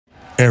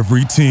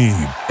Every team,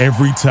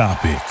 every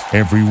topic,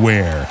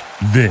 everywhere.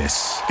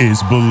 This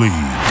is Believe.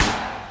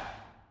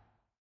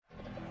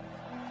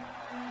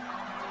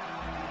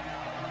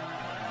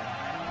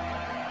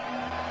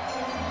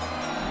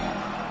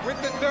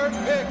 With the third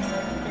pick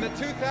in the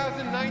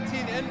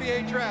 2019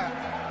 NBA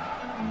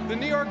Draft, the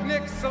New York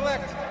Knicks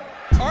select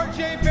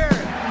R.J. Barrett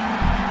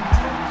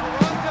from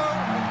Toronto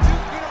and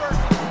Duke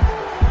University.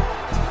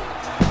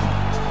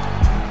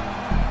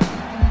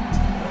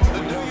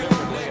 The New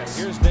York Knicks.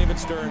 Here's David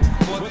Stern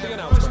with the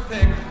announcement. First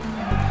pick,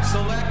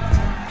 select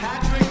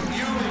Patrick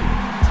Ewing.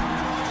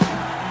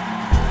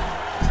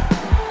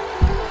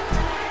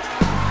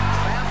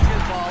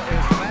 Basketball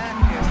is back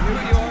in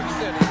New York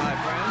City, my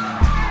friend.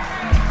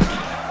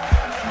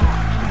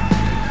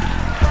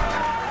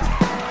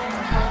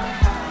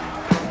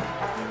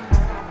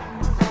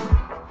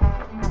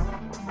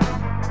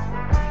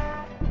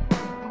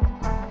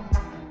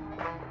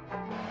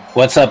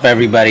 What's up,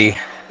 everybody?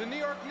 The New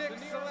York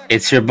Knicks select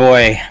It's your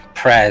boy,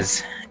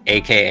 Prez,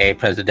 a.k.a.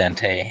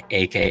 Presidente,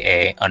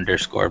 a.k.a.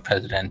 _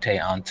 Presidente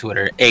on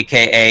Twitter,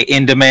 a.k.a.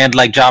 In Demand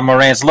like John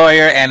Morant's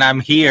lawyer, and I'm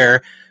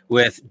here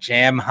with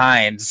Jam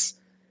Hines,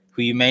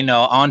 who you may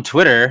know on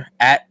Twitter,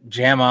 at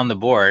Jam on the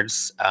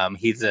Boards.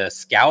 He's a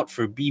scout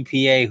for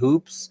BPA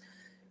Hoops.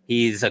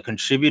 He's a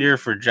contributor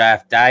for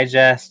Draft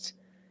Digest.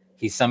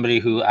 He's somebody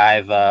who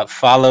I've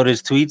followed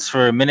his tweets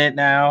for a minute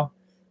now,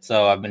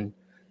 so I've been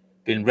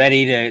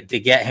ready to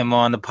get him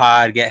on the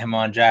pod, get him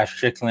on Draft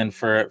Strickland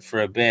for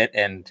a bit,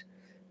 and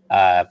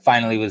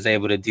finally was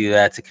able to do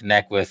that, to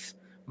connect with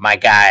my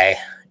guy.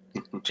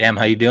 Jam,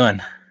 how you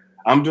doing?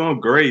 I'm doing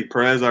great,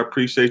 Prez. I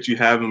appreciate you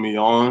having me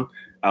on.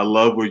 I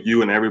love what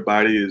you and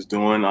everybody is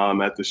doing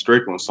at the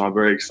Strickland, so I'm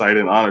very excited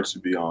and honored to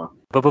be on.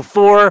 But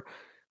before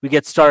we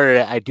get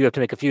started, I do have to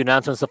make a few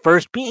announcements. The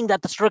first being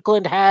that the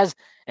Strickland has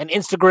an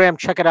Instagram.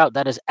 Check it out.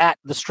 That is at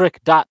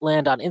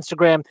thestrick.land on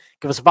Instagram.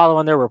 Give us a follow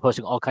on there. We're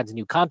posting all kinds of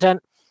new content.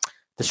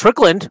 The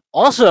Strickland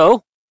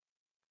also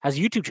has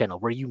a YouTube channel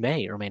where you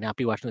may or may not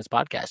be watching this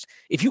podcast.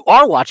 If you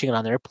are watching it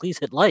on there, please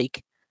hit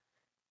like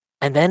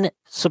and then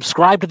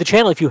subscribe to the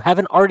channel. If you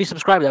haven't already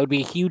subscribed, that would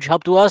be a huge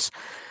help to us.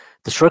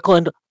 The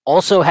Strickland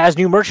also has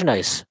new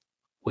merchandise,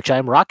 which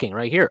I'm rocking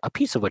right here. A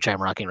piece of which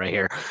I'm rocking right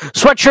here.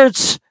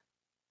 Sweatshirts,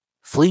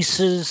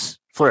 fleece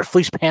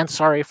pants,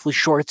 fleece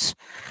shorts,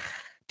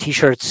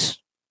 t-shirts,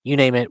 you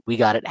name it, we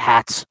got it.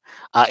 Hats.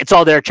 It's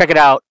all there. Check it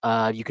out.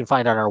 You can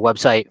find it on our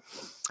website.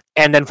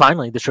 And then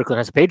finally, the Strickland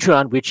has a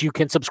Patreon, which you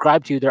can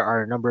subscribe to. There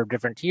are a number of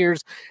different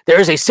tiers. There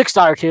is a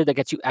 $6 tier that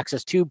gets you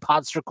access to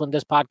Pod Strickland,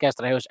 this podcast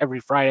that I host every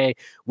Friday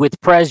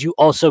with Prez. You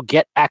also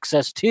get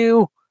access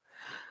to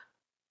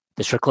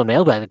the Strickland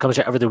mailbag that comes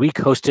out every week,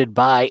 hosted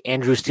by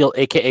Andrew Steele,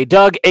 a.k.a.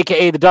 Doug,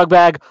 a.k.a. the Doug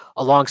Bag,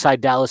 alongside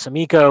Dallas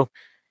Amico.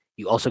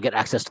 You also get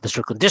access to the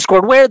Strickland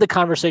Discord, where the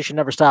conversation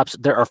never stops.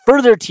 There are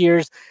further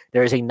tiers.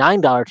 There is a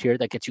 $9 tier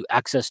that gets you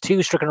access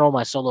to Strickland Roll,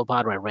 my solo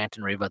pod, where I rant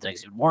and rave about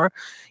things even more.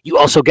 You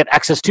also get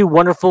access to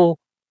wonderful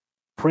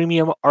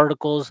premium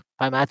articles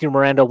by Matthew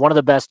Miranda, one of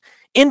the best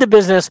in the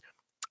business.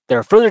 There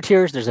are further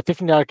tiers. There's a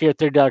 $15 tier,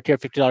 $30 tier,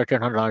 $50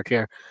 tier, and $100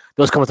 tier.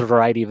 Those come with a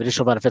variety of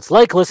additional benefits,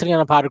 like listening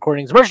on pod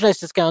recordings, merchandise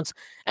discounts,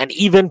 and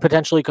even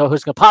potentially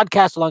co-hosting a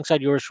podcast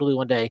alongside yours truly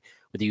one day,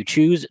 whether you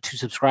choose to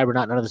subscribe or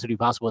not. None of this would be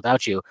possible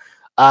without you.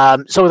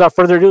 So without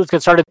further ado, let's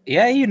get started.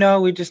 Yeah,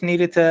 we just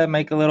needed to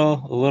make a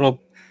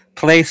little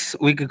place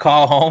we could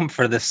call home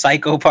for the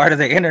psycho part of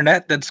the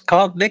internet that's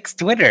called Knicks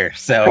Twitter.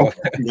 So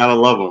Gotta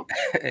love them.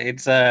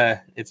 it's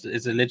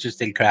an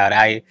interesting crowd.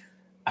 I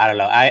don't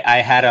know. I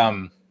had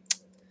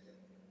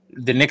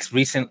the Knicks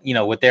recent,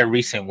 with their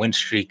recent win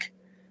streak.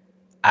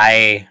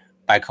 By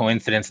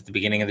coincidence, at the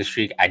beginning of the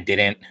streak, I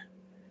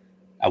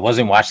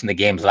wasn't watching the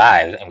games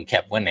live, and we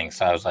kept winning.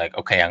 So I was like,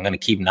 okay, I'm gonna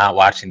keep not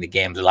watching the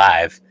games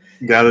live.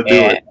 Gotta do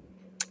it.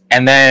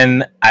 And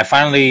then I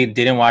finally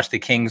didn't watch the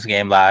Kings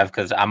game live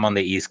because I'm on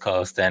the East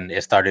Coast and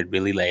it started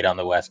really late on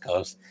the West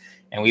Coast,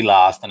 and we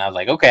lost. And I was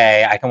like,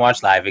 okay, I can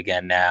watch live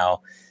again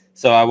now.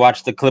 So I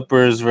watched the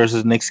Clippers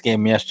versus Knicks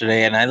game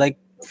yesterday, and I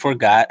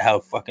forgot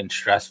how fucking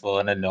stressful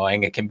and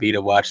annoying it can be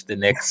to watch the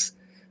Knicks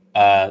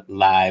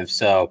live.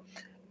 So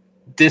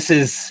this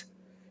is,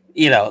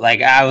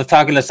 I was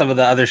talking to some of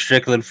the other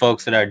Strickland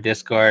folks in our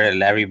Discord,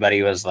 and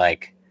everybody was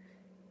like,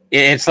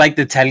 it's like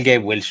the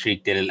 10-game win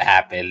streak didn't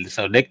happen.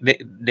 So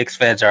Knicks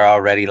fans are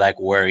already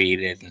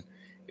worried, and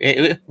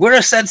we're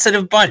a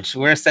sensitive bunch.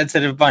 Which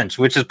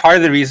is part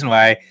of the reason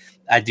why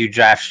I do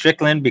Draft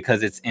Strickland,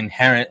 because it's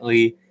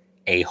inherently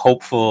a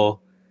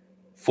hopeful,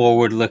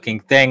 forward-looking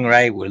thing,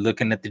 right? We're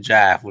looking at the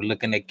draft. We're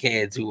looking at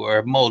kids who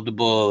are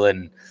moldable,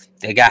 and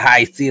they got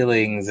high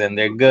ceilings, and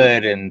they're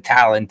good and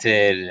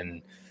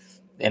talented,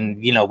 and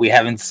we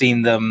haven't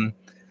seen them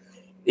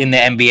in the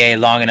NBA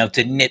long enough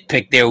to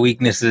nitpick their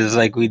weaknesses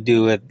like we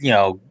do with,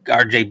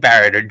 RJ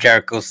Barrett or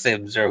Jericho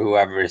Sims or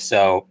whoever.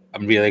 So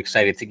I'm really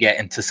excited to get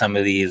into some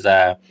of these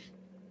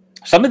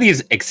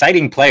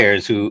exciting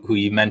players who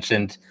you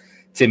mentioned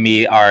to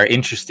me are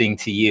interesting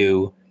to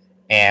you,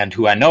 and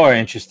who I know are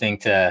interesting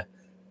to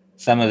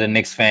some of the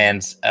Knicks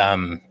fans.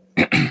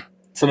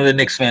 some of the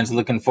Knicks fans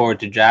looking forward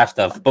to draft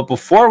stuff. But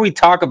before we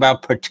talk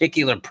about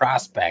particular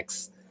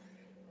prospects,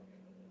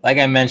 like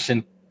I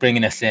mentioned,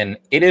 bringing us in,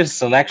 it is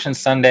Selection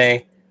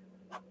Sunday.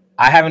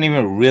 I haven't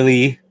even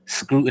really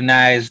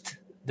scrutinized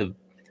the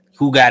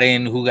who got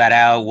in, who got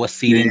out, what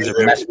seedings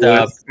are messed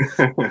up,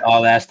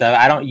 all that stuff.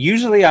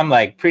 I'm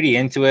like pretty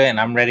into it, and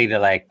I'm ready to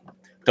like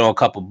throw a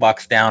couple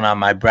bucks down on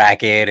my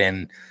bracket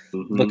and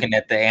looking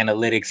at the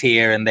analytics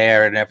here and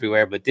there and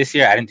everywhere. But this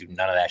year I didn't do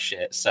none of that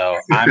shit. So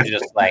I'm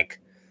just like,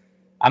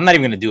 I'm not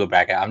even gonna do a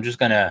bracket. I'm just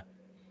gonna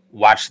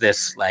watch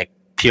this like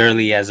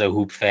purely as a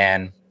hoop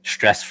fan,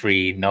 stress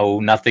free,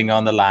 nothing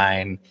on the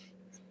line,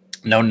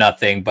 no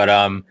nothing. But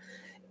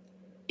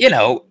you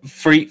know,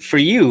 for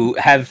you,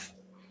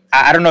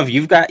 I don't know if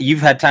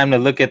you've had time to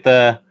look at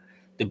the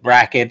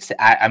brackets.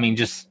 I mean,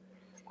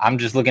 I'm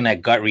just looking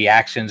at gut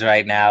reactions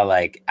right now.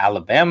 Like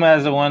Alabama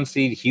as a 1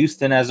 seed,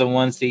 Houston as a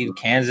 1 seed,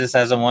 Kansas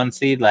as a 1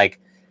 seed. Like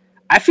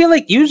I feel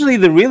like usually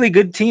the really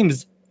good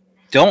teams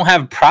don't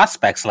have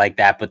prospects like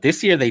that, but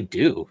this year they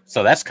do.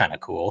 So that's kind of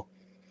cool.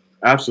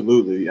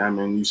 Absolutely. I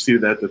mean, you see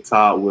that at the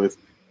top with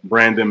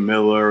Brandon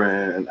Miller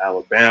and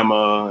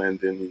Alabama, and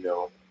then, you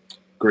know,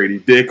 Grady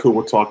Dick, who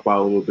we'll talk about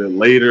a little bit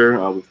later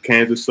with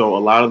Kansas. So a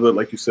lot of the,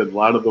 like you said, a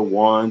lot of the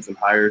ones and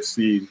higher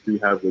seeds do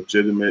have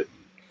legitimate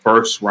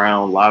first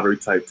round lottery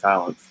type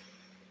talents.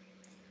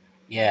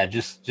 Yeah,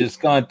 just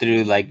going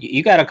through, like,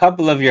 you got a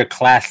couple of your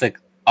classic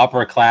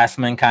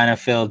upperclassmen kind of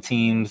filled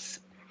teams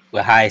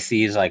with high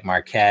seeds like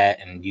Marquette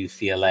and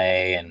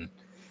UCLA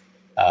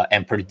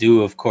and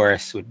Purdue, of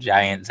course, with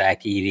giant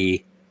Zach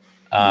Edey.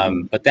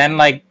 But then,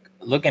 like,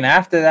 looking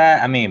after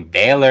that, I mean,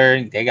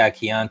 Baylor, they got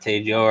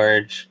Keontae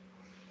George.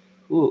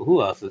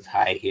 Who else is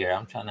high here?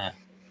 I'm trying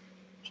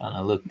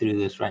to look through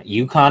this right.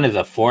 UConn is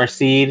a 4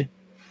 seed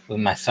with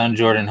my son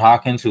Jordan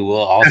Hawkins, who we'll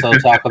also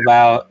talk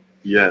about.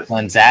 Yes.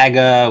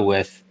 Gonzaga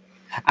with,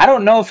 I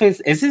don't know if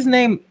is his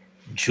name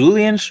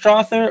Julian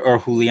Strother or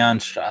Julian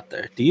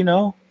Strother. Do you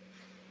know?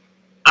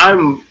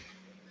 I'm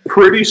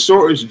pretty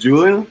sure it's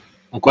Julian,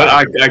 okay. But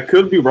I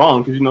could be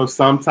wrong because, you know,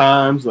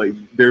 sometimes like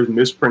there's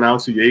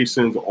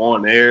mispronunciations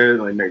on air,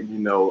 like, you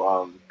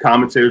know,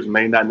 commentators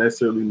may not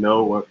necessarily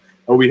know,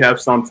 or we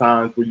have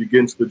sometimes where you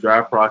get into the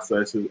draft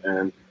processes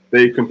and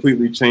they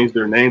completely change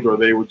their names, or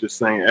they were just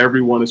saying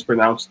everyone has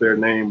pronounced their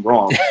name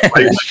wrong.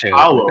 Like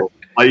Paolo,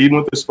 like even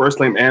with his first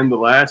name and the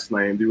last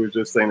name, they were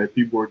just saying that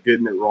people were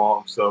getting it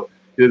wrong. So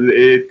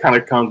it kind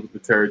of comes with the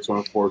territory,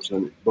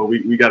 unfortunately. But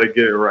we got to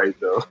get it right,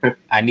 though.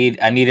 I need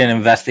an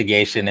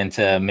investigation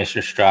into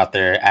Mr.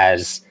 Strother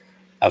as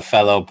a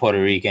fellow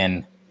Puerto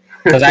Rican.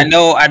 Because I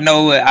know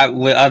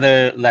with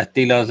other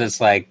Latinos, it's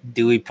like,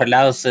 do we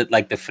pronounce it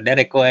like the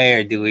phonetic way,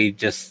 or do we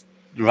just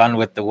run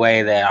with the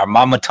way that our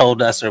mama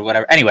told us, or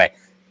whatever? Anyway,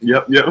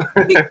 yep.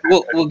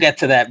 we'll get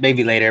to that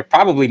maybe later,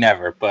 probably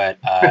never. But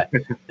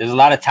there's a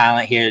lot of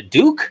talent here.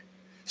 Duke.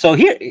 So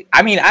here,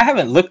 I mean, I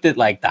haven't looked at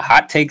like the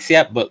hot takes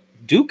yet, but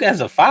Duke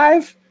as a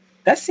 5.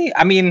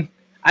 I mean,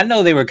 I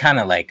know they were kind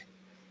of like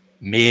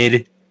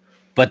mid,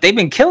 but they've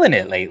been killing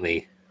it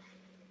lately.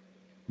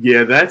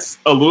 Yeah, that's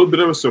a little bit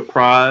of a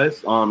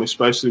surprise,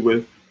 especially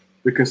with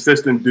the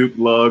consistent Duke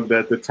love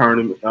that the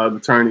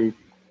tourney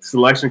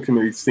selection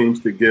committee seems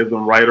to give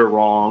them, right or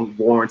wrong,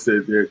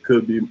 warranted. There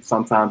could be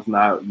sometimes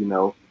not, you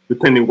know,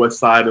 depending what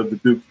side of the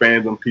Duke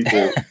fandom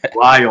people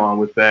lie on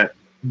with that.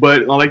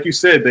 But like you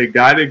said, they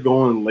got it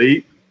going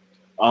late.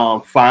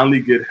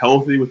 Finally get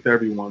healthy with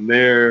everyone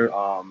there.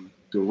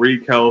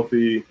 Derek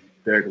healthy.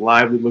 Derek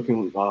Lively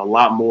looking a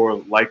lot more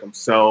like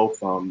himself.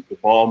 The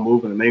ball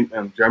moving,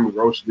 and Jeremy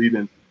Roach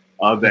leading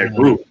that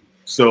group.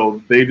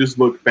 So they just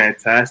look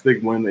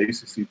fantastic. Win the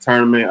ACC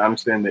tournament. I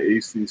understand the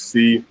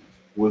ACC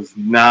was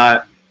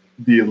not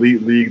the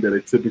elite league that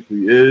it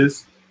typically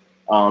is.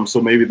 So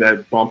maybe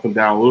that bumped them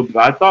down a little bit.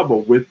 I thought,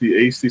 but with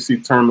the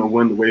ACC tournament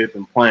win the way they've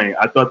been playing,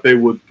 I thought they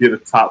would get a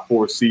top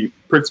 4 seed,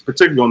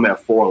 particularly on that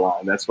 4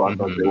 line. That's why I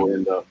thought they would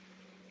end up.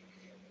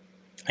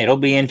 It'll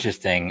be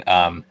interesting.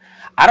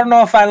 I don't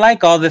know if I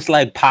like all this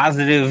like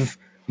positive,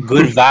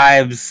 good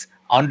vibes,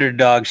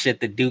 underdog shit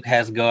that Duke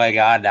has going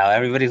on now.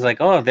 Everybody's like,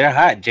 oh, they're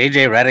hot.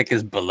 JJ Redick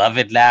is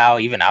beloved now.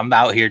 Even I'm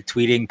out here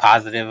tweeting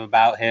positive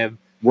about him.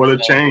 What a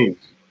change.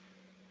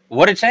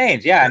 What a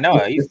change. Yeah, I know.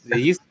 It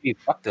used to be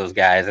fuck those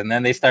guys. And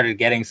then they started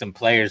getting some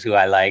players who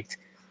I liked.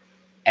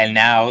 And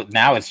now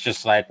it's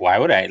just like, why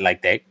would I?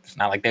 Like, it's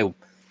not like they,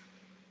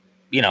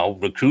 you know,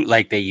 recruit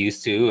like they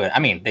used to. I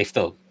mean, they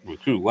still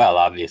recruit well,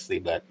 obviously.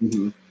 But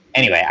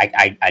anyway,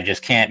 I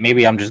just can't.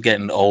 Maybe I'm just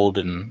getting old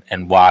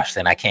and washed,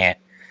 and I can't.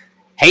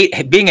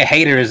 Being a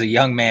hater is a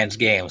young man's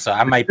game. So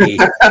I might be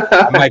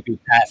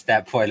past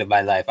that point in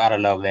my life. I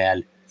don't know,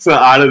 man. So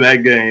out of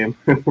that game,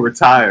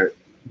 retired.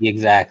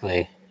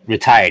 Exactly.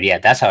 Retired. Yeah,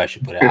 that's how I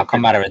should put it. I'll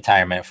come out of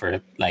retirement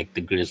for like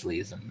the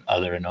Grizzlies and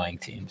other annoying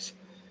teams.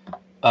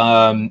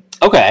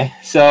 Okay,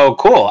 so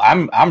cool.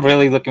 I'm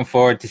really looking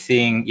forward to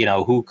seeing, you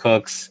know, who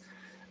cooks.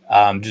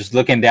 Just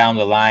looking down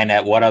the line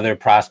at what other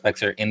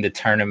prospects are in the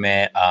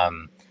tournament.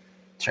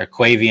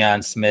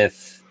 Terquavion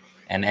Smith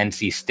and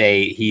NC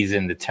State, he's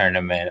in the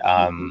tournament.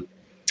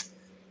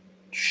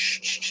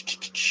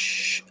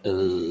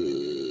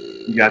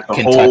 You got the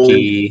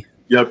Kentucky.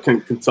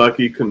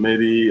 Kentucky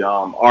committee.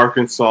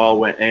 Arkansas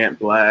went Ant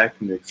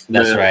Black, Nick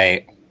Smith. That's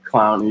right.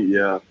 Clowney,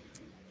 yeah.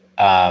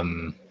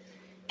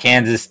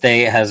 Kansas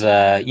State has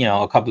a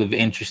couple of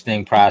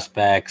interesting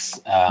prospects.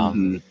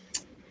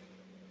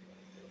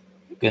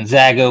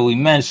 Gonzaga, we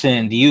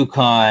mentioned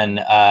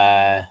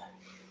UConn,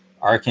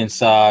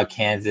 Arkansas,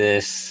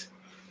 Kansas.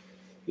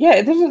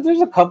 Yeah,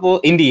 there's a couple.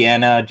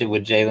 Indiana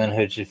with Jalen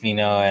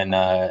Hood-Schifino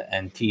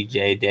and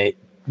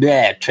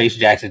Trace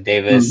Jackson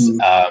Davis.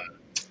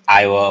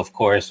 Iowa, of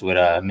course, with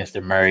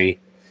Mr. Murray.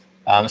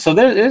 So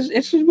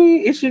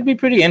it should be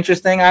pretty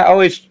interesting. I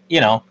always,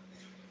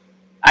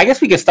 I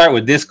guess we could start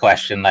with this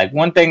question. Like,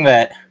 one thing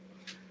that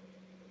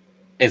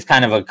is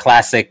kind of a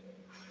classic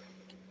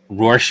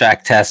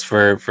Rorschach test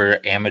for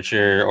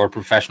amateur or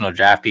professional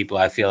draft people,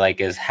 I feel like,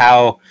 is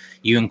how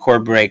you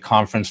incorporate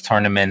conference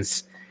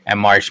tournaments and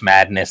March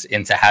Madness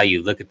into how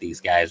you look at these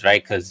guys,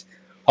 right? Because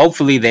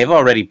hopefully they've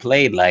already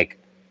played like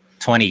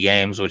 20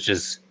 games, which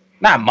is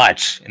not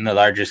much in the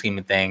larger scheme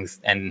of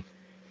things. And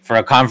for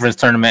a conference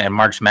tournament and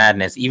March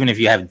Madness, even if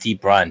you have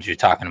deep runs, you're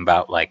talking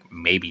about like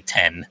maybe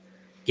 10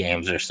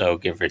 games or so,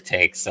 give or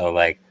take. So,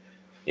 like,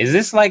 is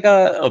this like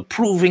a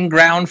proving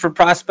ground for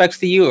prospects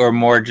to you,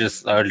 or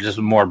just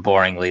more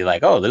boringly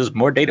like, oh, there's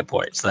more data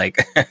points?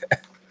 Like,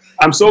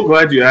 I'm so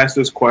glad you asked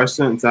this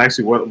question. It's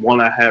actually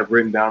one I have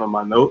written down in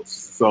my notes.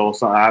 So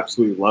I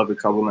absolutely love it.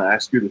 I want to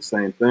ask you the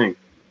same thing.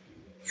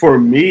 For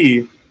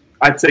me,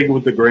 I take it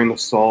with a grain of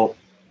salt.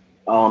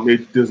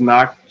 It does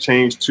not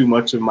change too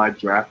much of my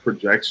draft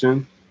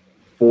projection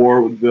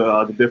for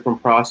the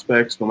different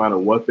prospects, no matter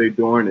what they're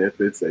doing.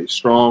 If it's a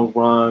strong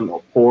run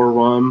or poor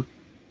run,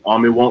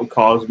 it won't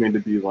cause me to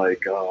be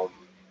like,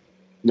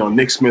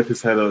 Nick Smith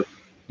has had a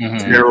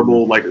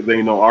terrible, like,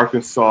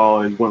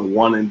 Arkansas has went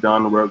one and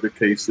done, whatever the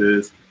case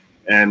is.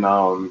 And,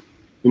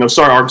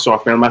 sorry, Arkansas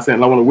fan, I'm not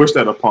saying I want to wish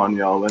that upon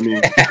y'all. Let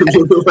me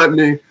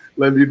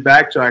let me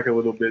backtrack a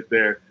little bit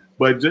there.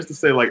 But just to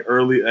say, like,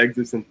 early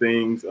exits and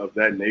things of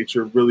that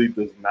nature really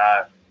does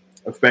not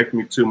affect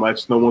me too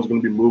much. No one's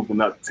going to be moving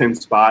up 10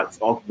 spots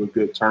off of a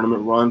good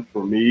tournament run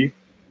for me,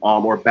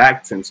 or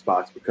back 10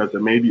 spots, because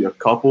there may be a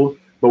couple.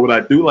 But what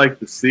I do like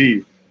to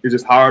see is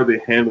just how are they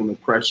handling the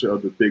pressure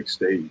of the big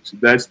stage.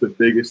 That's the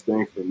biggest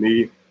thing for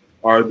me.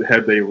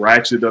 Have they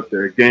ratcheted up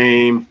their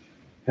game?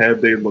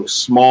 Have they looked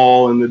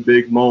small in the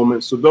big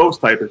moments? So those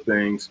type of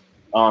things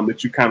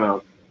that you kind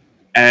of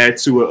add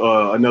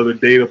to another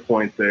data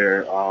point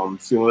there.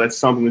 So that's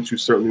something that you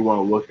certainly want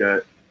to look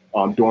at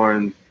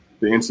during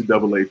the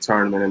NCAA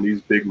tournament and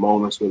these big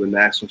moments where the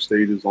national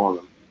stage is on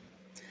them.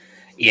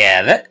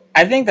 Yeah,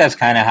 I think that's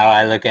kind of how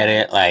I look at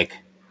it. Like,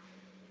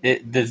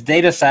 the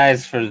data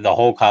size for the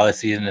whole college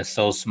season is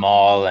so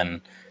small,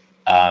 and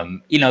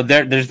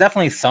there's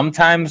definitely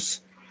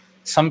sometimes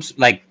some,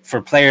 like,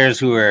 for players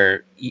who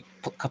are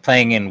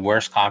playing in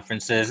worse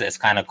conferences, it's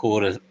kind of cool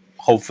to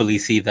hopefully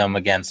see them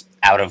against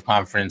out of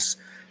conference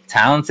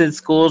talented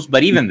schools.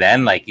 But even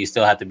then, like, you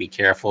still have to be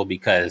careful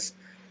because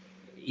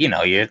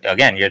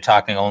you're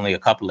talking only a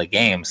couple of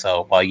games.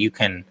 So while you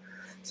can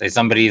say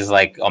somebody's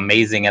like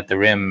amazing at the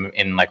rim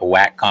in like a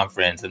WAC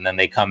conference, and then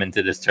they come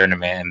into this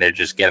tournament and they're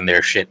just getting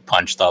their shit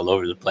punched all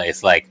over the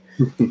place, like,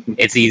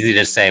 it's easy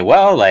to say,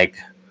 well, like,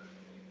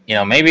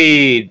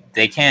 maybe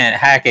they can't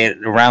hack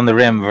it around the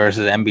rim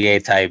versus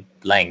NBA type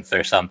length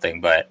or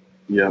something. But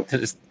yeah,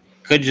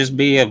 could just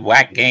be a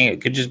whack game.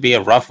 It could just be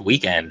a rough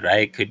weekend,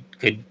 right?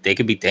 They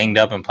could be dinged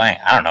up and playing.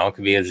 I don't know. It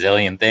could be a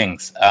zillion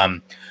things.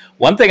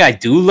 One thing I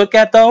do look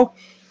at, though,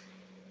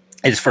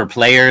 is for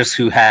players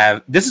who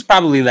have, this is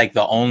probably like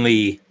the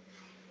only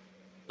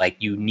like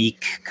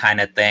unique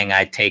kind of thing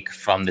I take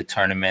from the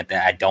tournament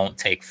that I don't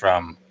take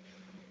from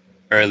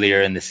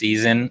earlier in the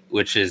season,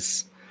 which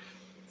is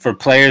for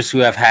players who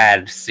have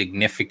had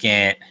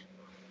significant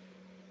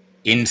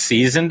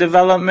in-season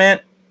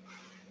development.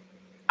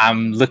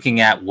 I'm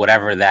looking at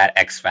whatever that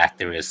X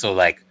factor is. So,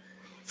 like,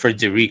 for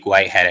Derek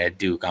Whitehead at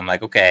Duke, I'm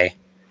like, okay,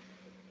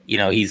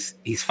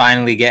 he's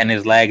finally getting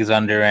his legs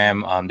under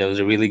him. There was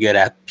a really good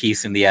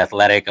piece in The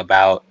Athletic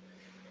about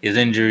his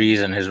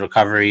injuries and his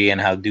recovery and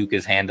how Duke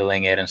is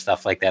handling it and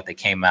stuff like that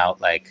came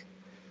out, like,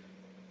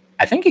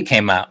 I think it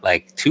came out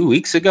like 2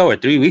 weeks ago or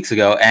 3 weeks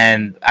ago.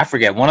 And I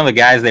forget, one of the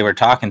guys they were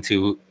talking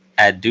to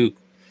at Duke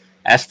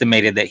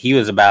estimated that he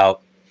was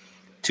about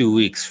 2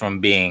 weeks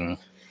from being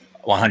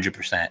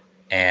 100%.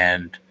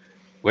 And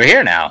we're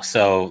here now.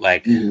 So,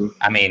 like,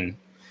 I mean,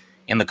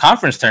 in the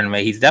conference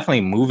tournament, he's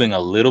definitely moving a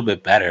little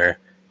bit better.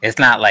 It's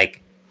not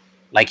like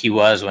he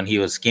was when he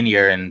was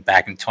skinnier and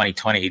back in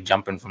 2020,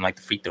 jumping from like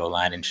the free throw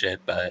line and shit.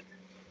 But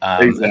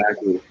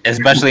exactly,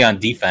 especially on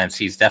defense,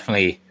 he's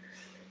definitely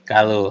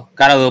got a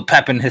little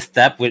pep in his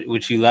step,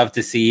 which you love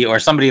to see. Or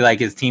somebody like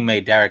his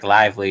teammate Derek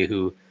Lively,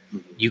 who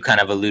you kind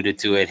of alluded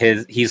to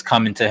it. He's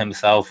coming to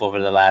himself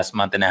over the last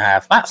month and a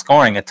half, not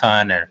scoring a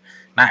ton or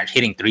not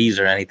hitting threes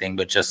or anything,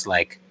 but just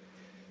like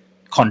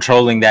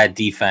controlling that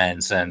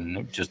defense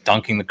and just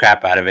dunking the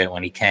crap out of it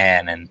when he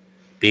can and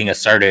being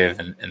assertive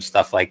and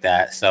stuff like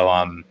that. So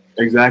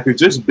Exactly.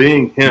 Just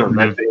being him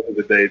at the end of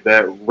the day,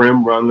 that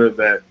rim runner,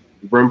 that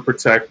rim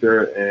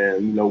protector,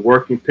 and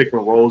working pick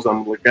and rolls.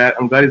 I'm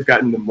glad he's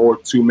gotten the more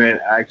 2-man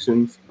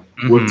actions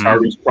with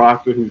Tyrese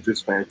Proctor, who's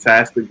just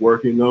fantastic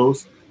working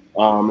those.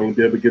 And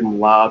be able to give him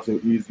lobs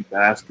and easy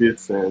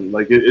baskets, and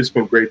it's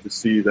been great to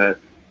see that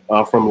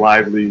from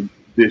Lively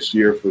this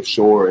year for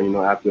sure.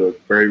 After a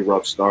very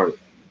rough start.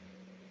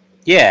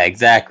 Yeah,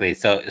 exactly.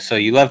 So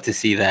you love to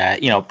see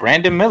that.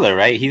 Brandon Miller,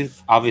 right?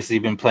 He's obviously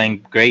been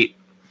playing great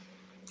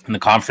in the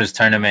conference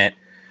tournament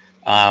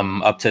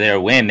up to their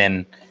win,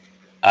 and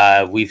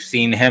we've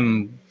seen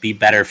him be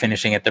better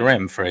finishing at the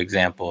rim, for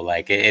example.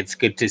 It's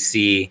good to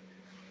see.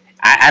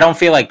 I don't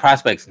feel like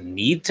prospects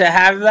need to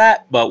have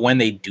that, but when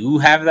they do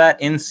have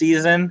that in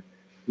season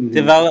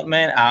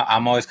development,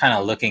 I'm always kind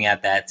of looking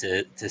at that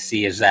to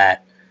see is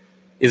that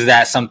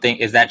something,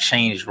 is that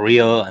change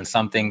real and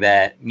something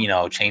that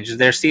changes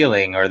their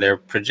ceiling or their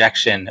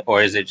projection,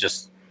 or is it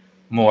just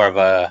more of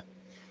a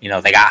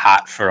they got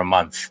hot for a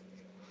month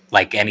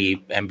like any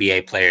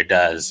NBA player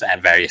does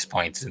at various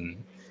points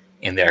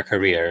in their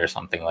career or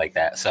something like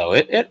that. So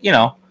it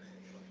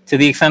to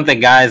the extent that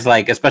guys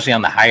especially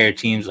on the higher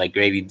teams like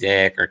Grady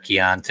Dick or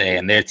Keontae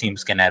and their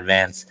teams can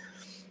advance,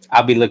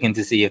 I'll be looking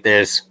to see if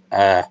there's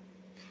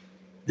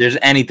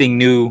anything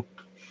new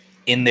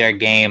in their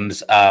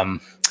games.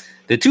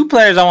 The two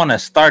players I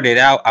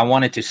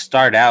wanted to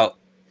start out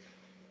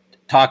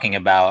talking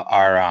about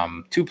are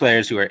two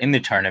players who are in the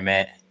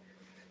tournament,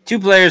 two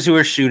players who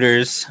are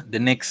shooters. The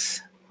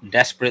Knicks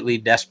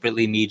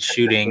desperately need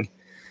shooting.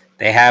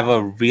 They have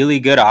a really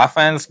good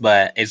offense,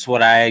 but it's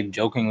what I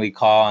jokingly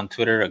call on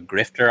Twitter a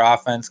grifter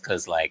offense,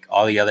 because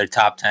all the other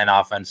top 10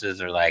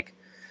 offenses are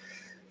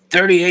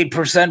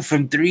 38%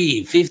 from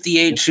three,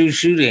 58 true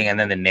shooting, and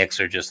then the Knicks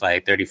are just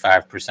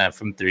 35%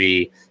 from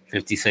three,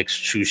 56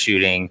 true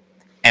shooting,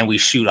 and we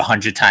shoot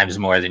 100 times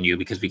more than you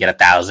because we get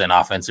 1,000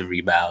 offensive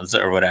rebounds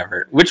or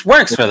whatever, which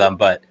works for them.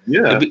 But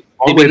yeah, it'd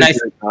be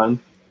nice.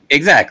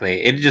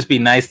 Exactly, it'd just be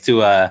nice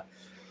to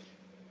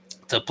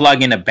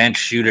plug in a bench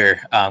shooter,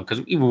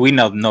 because we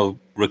know no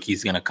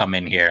rookie's gonna come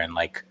in here and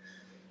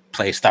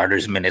play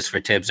starters minutes for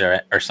Tibbs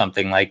or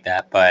something like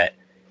that. But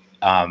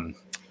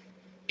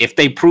if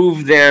they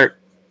prove they're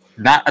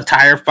not a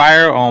tire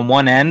fire on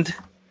one end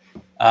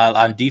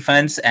on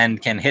defense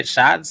and can hit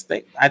shots,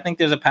 I think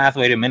there's a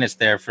pathway to minutes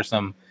there for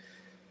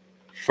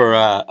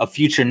a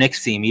future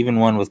Knicks team, even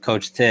one with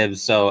Coach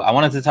Tibbs. So I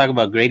wanted to talk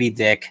about Grady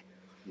Dick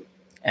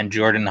and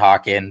Jordan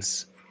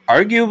Hawkins,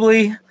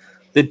 arguably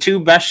the two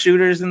best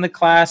shooters in the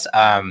class.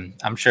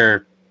 I'm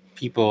sure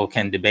people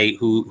can debate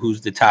who's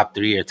the top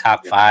three or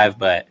top five,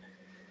 but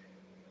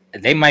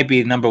they might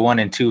be number 1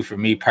 and 2 for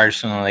me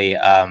personally.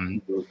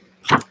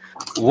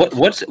 We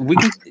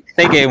can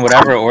take it in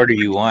whatever order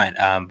you want,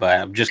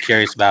 but I'm just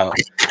curious about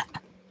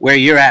where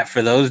you're at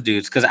for those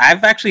dudes, because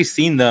I've actually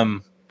seen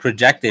them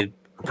projected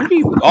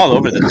pretty all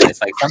over the place.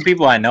 Some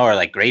people I know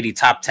are Grady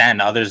top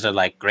 10, others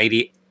are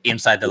Grady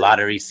inside the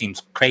lottery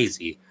seems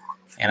crazy,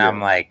 and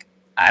I'm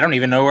I don't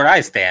even know where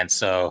I stand.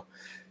 So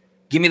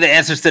give me the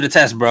answers to the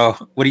test, bro.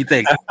 What do you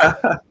think?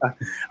 I'm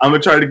going to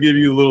try to give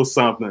you a little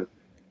something.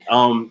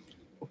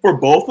 For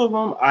both of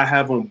them, I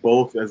have them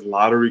both as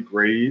lottery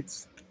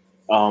grades.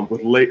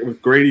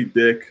 With Grady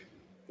Dick,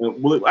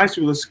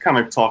 let's kind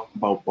of talk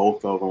about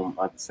both of them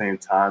at the same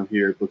time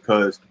here,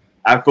 because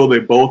I feel they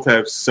both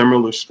have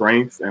similar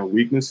strengths and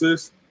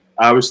weaknesses.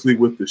 Obviously,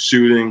 with the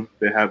shooting,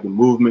 they have the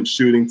movement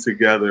shooting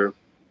together,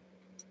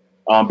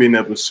 being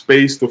able to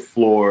space the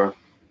floor.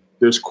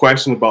 There's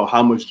questions about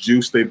how much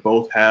juice they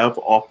both have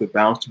off the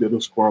bounce to be able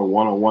to score in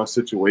one-on-one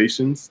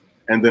situations,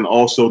 and then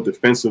also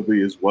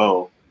defensively as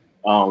well.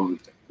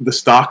 The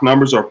stock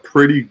numbers are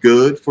pretty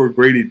good for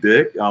Grady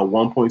Dick,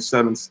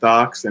 1.7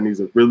 stocks, and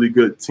he's a really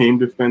good team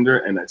defender.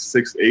 And at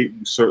 6'8",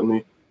 you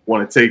certainly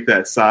want to take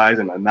that size,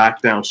 and a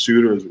knockdown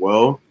shooter as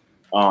well.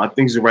 I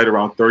think he's right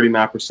around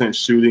 39%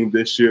 shooting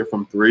this year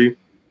from three.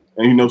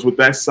 And with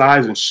that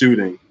size and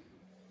shooting,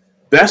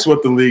 that's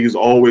what the league is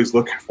always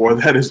looking for.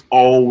 That is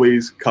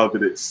always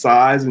coveted.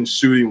 Size and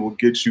shooting will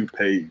get you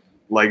paid,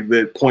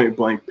 that point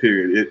blank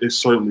period. It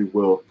certainly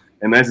will.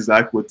 And that's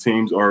exactly what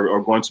teams are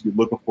going to be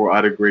looking for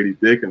out of Grady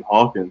Dick and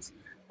Hawkins.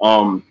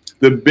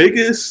 The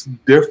biggest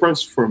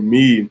difference for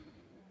me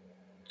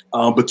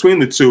between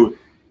the two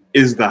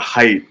is the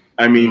height.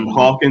 I mean,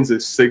 Hawkins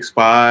is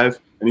 6'5",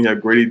 and you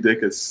have Grady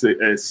Dick at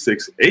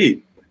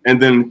 6'8".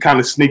 And then kind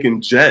of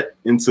sneaking Jet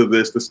into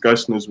this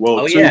discussion as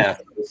well, too. Yeah.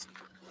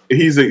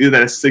 He's at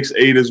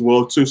 6'8" as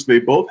well, too. So they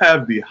both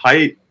have the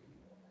height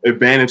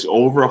advantage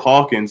over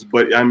Hawkins,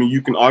 but I mean,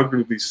 you can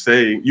arguably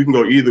say you can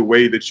go either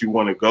way that you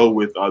want to go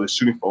with the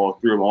shooting for all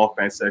three of them, all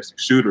fantastic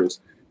shooters.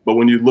 But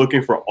when you're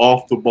looking for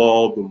off the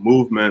ball, the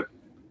movement,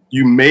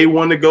 you may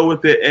want to go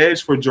with the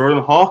edge for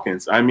Jordan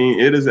Hawkins. I mean,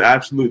 it is an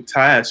absolute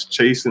task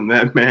chasing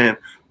that man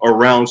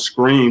around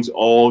screens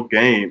all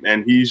game,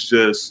 and he's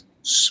just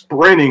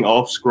sprinting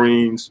off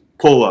screens,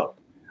 pull up.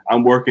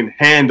 I'm working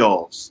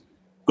handoffs,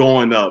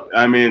 going up.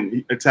 I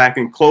mean,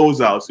 attacking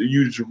closeouts.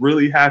 You just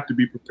really have to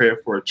be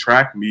prepared for a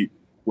track meet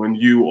when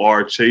you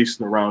are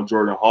chasing around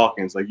Jordan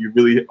Hawkins. Like, you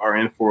really are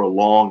in for a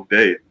long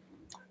day.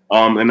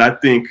 And I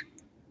think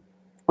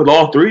with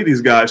all three of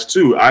these guys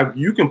too,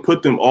 you can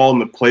put them all in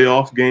the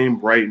playoff game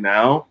right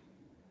now,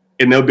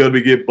 and they'll be able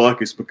to get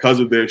buckets because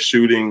of their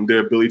shooting,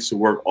 their ability to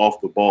work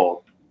off the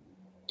ball.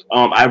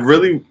 I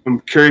really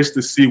am curious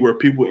to see where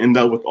people end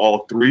up with all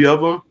three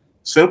of them,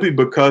 simply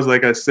because,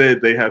 like I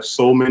said, they have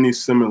so many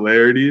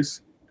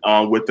similarities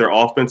with their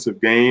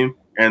offensive game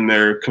and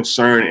their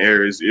concern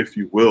areas, if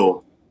you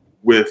will.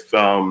 With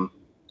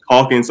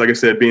Hawkins, like I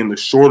said, being the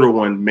shorter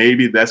one,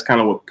 maybe that's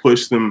kind of what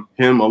pushed him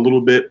a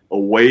little bit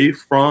away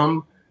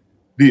from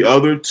the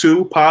other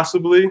two,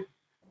 possibly.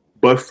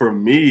 But for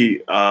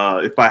me,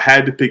 if I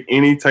had to pick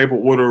any type of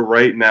order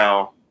right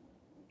now,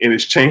 and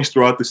it's changed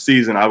throughout the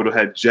season, I would have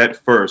had Jet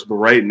first. But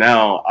right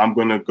now, I'm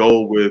going to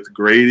go with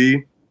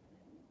Grady,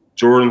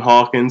 Jordan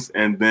Hawkins,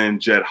 and then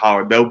Jet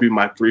Howard. That would be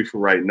my three for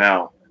right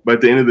now. But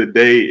at the end of the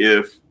day,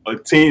 if a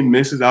team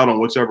misses out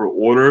on whichever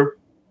order,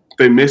 if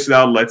they miss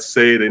out, let's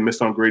say they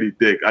missed on Grady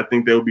Dick, I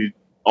think they'll be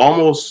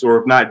almost,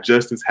 or if not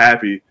just as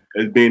happy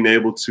as being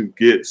able to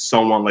get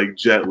someone like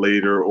Jet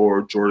later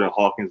or Jordan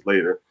Hawkins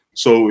later.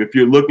 So if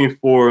you're looking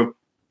for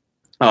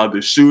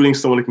the shooting,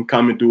 someone that can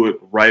come and do it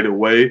right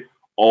away,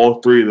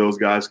 all three of those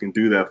guys can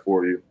do that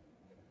for you.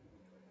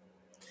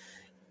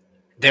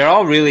 They're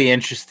all really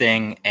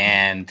interesting,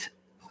 and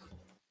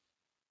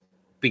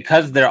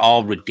because they're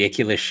all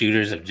ridiculous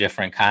shooters of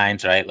different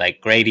kinds, right?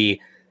 Like Grady's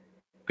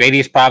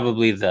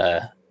probably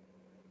the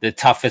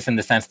toughest in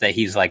the sense that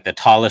he's like the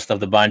tallest of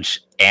the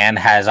bunch and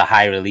has a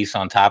high release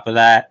on top of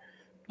that.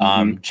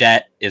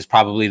 Jet is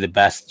probably the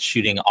best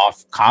shooting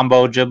off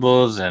combo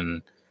dribbles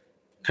and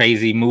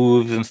crazy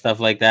moves and stuff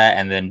like that.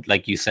 And then,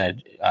 like you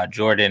said,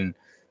 Jordan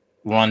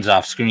runs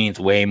off screens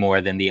way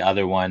more than the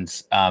other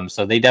ones.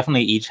 So they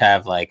definitely each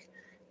have like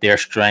their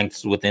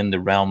strengths within the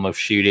realm of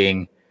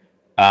shooting.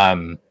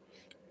 And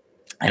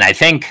I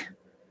think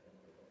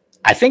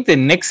the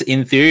Knicks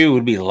in theory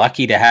would be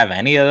lucky to have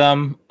any of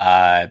them.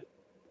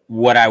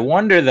 What I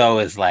wonder though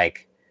is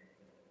like,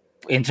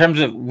 in terms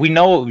of, we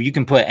know you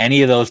can put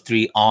any of those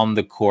three on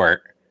the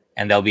court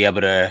and they'll be able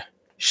to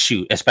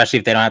shoot, especially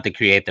if they don't have to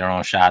create their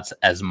own shots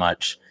as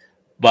much.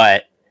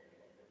 But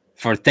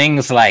for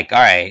things like, all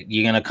right,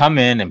 you're going to come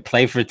in and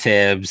play for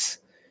Tibbs.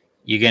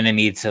 You're going to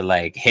need to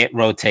like hit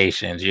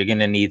rotations. You're going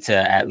to need to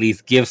at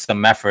least give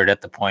some effort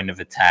at the point of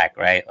attack,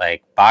 right?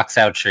 Like box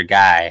out your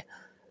guy.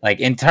 Like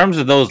in terms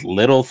of those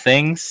little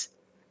things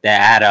that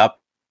add up,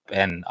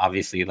 and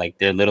obviously like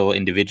they're little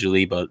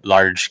individually, but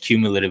large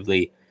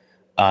cumulatively.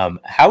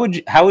 How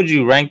would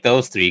you rank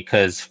those three?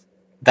 Because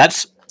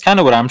that's kind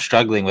of what I'm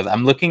struggling with.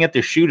 I'm looking at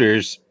their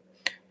shooters,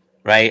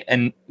 right?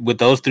 And with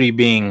those three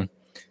being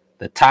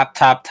the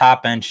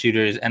top end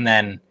shooters, and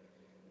then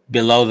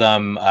below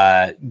them,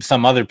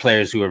 some other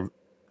players who are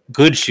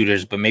good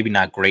shooters, but maybe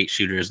not great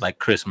shooters, like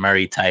Chris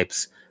Murray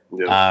types.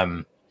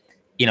 Yeah.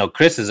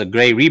 Chris is a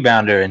great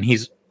rebounder, and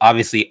he's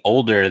obviously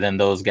older than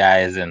those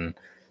guys, and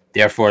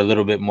therefore a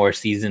little bit more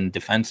seasoned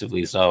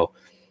defensively. So,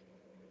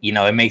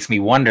 it makes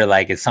me wonder,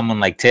 like, is someone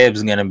like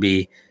Tibbs going to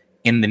be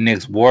in the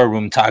Knicks war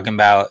room talking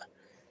about,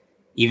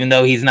 even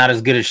though he's not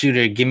as good a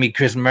shooter, give me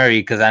Chris Murray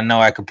because I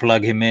know I could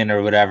plug him in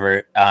or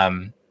whatever.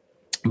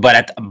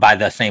 But by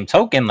the same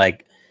token,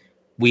 like,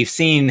 we've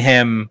seen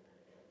him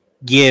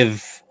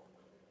give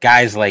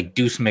guys like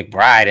Deuce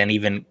McBride and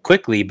even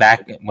Quickly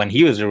back when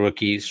he was a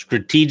rookie,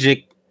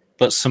 strategic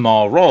but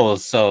small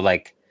roles. So,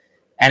 like,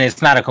 and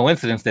it's not a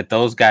coincidence that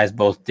those guys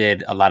both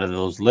did a lot of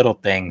those little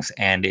things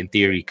and in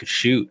theory could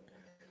shoot.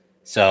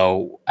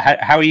 So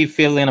how are you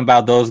feeling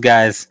about those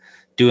guys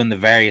doing the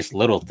various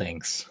little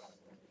things?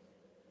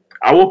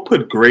 I will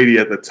put Grady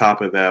at the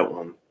top of that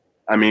one.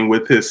 I mean,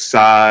 with his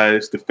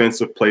size,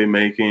 defensive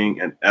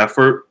playmaking, and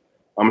effort,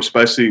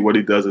 especially what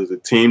he does as a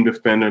team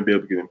defender, be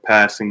able to get in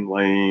passing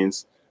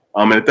lanes.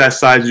 And at that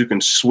size, you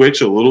can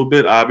switch a little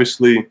bit.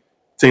 Obviously,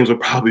 teams will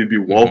probably be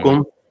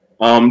welcome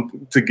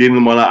to getting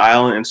them on the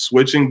island and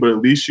switching, but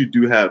at least you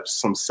do have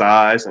some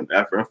size and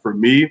effort. And for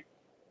me,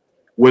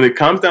 when it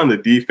comes down to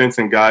defense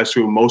and guys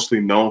who are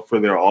mostly known for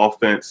their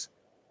offense,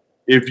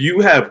 if you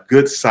have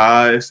good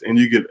size and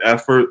you give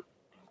effort,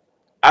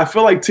 I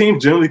feel like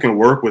teams generally can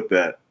work with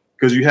that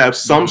because you have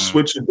some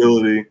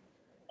switchability.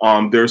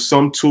 There's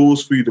some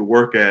tools for you to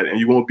work at, and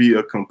you won't be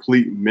a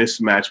complete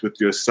mismatch with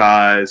your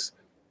size.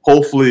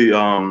 Hopefully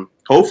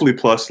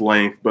plus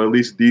length, but at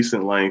least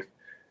decent length,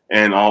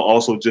 and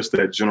also just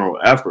that general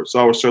effort.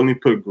 So I would certainly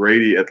put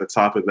Grady at the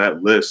top of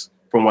that list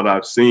from what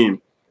I've seen.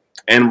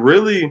 And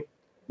really,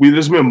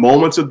 there's been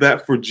moments of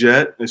that for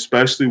Jet,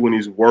 especially when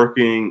he's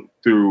working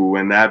through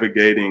and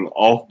navigating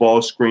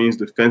off-ball screens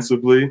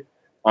defensively.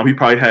 He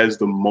probably has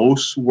the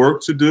most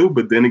work to do,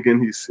 but then again,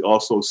 he's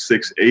also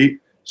 6'8",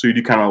 so you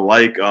do kind of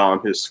like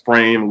his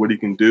frame and what he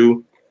can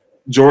do.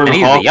 Jordan,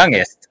 and he's the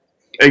youngest.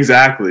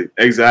 Exactly.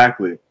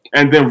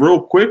 And then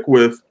real quick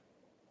with,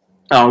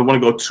 I don't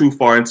want to go too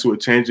far into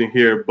it changing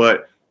here,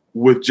 but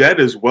with Jet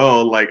as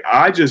well, like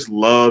I just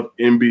love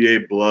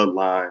NBA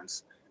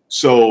bloodlines.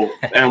 So,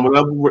 and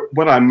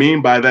what I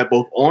mean by that,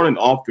 both on and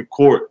off the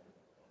court,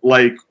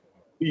 like,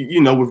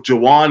 with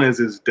Juwan as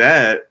his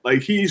dad,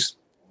 like he's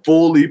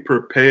fully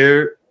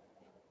prepared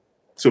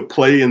to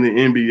play in the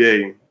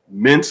NBA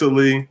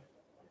mentally,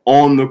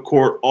 on the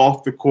court,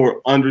 off the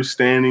court,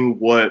 understanding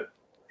what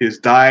his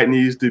diet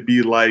needs to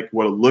be like,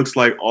 what it looks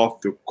like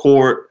off the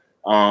court,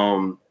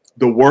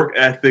 the work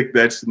ethic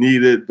that's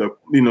needed, the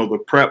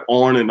prep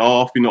on and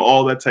off,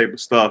 all that type of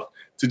stuff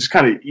to just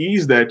kind of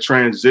ease that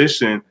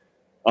transition,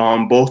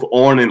 both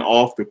on and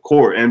off the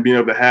court, and being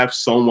able to have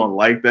someone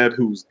like that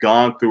who's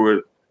gone through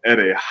it at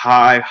a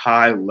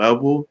high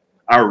level.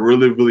 I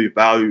really, really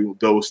value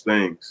those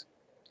things.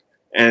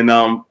 And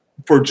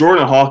for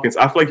Jordan Hawkins,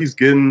 I feel like he's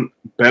getting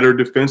better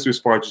defensively as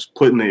far as just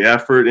putting the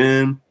effort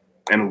in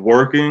and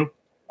working.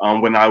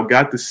 When I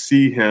got to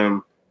see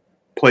him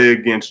play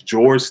against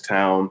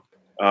Georgetown,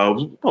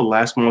 it was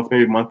last month,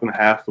 maybe a month and a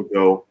half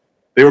ago,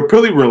 they were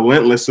pretty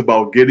relentless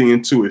about getting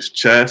into his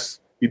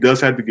chest. He does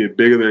have to get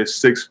bigger. They're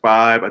 6'5".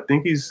 I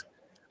think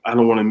I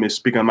don't want to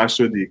misspeak. I'm not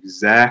sure the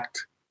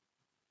exact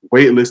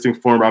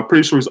weightlifting form, but I'm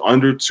pretty sure he's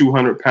under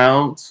 200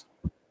 pounds.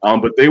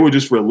 But they were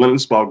just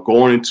relentless about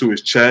going into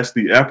his chest.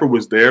 The effort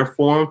was there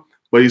for him,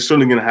 but he's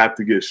certainly going to have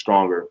to get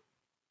stronger.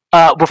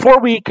 Before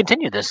we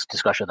continue this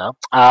discussion, though,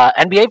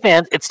 NBA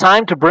fans, it's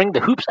time to bring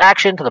the hoops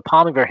action to the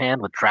palm of your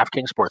hand with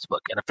DraftKings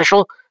Sportsbook, an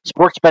official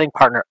sports betting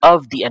partner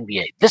of the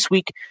NBA. This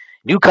week,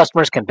 new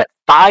customers can bet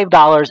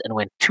 $5 and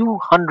win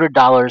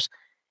 $200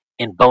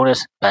 in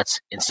bonus bets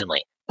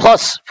instantly.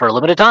 Plus, for a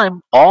limited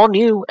time, all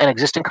new and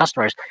existing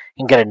customers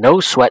can get a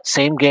no-sweat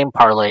same-game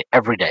parlay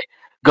every day.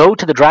 Go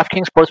to the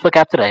DraftKings Sportsbook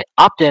app today,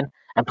 opt in,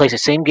 and place a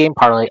same-game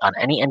parlay on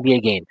any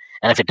NBA game.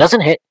 And if it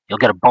doesn't hit, you'll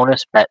get a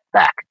bonus bet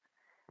back.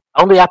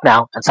 Own the app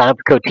now and sign up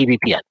with code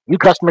TBPN. New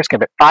customers can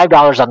bet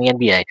 $5 on the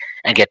NBA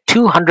and get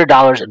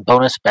 $200 in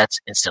bonus bets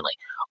instantly.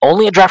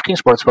 Only at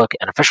DraftKings Sportsbook,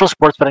 an official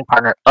sports betting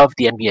partner of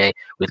the NBA,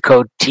 with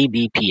code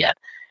TBPN.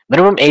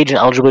 Minimum age and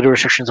eligibility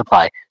restrictions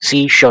apply.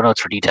 See show notes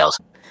for details.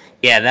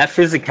 Yeah, that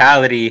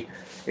physicality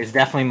is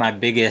definitely my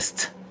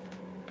biggest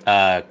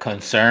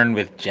concern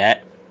with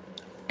Jet.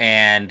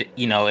 And,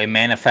 it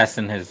manifests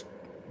in his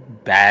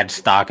bad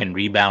stock and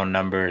rebound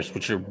numbers,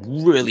 which are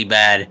really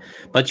bad.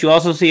 But you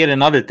also see it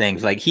in other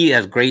things. Like, he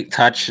has great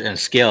touch and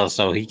skill,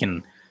 so he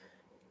can,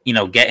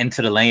 get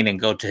into the lane and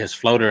go to his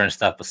floater and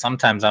stuff. But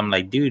sometimes I'm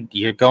like, dude,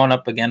 you're going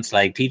up against,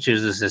 like,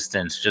 teacher's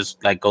assistants.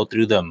 Just, like, go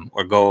through them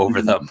or go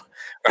over them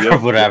or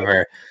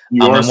whatever.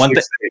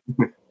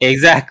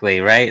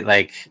 Exactly, right?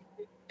 Like,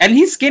 and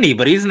he's skinny,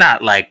 but he's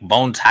not, like,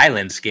 Bones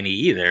Highland skinny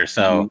either.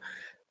 So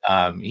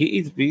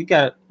he's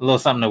got a little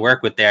something to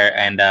work with there.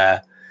 And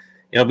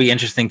it'll be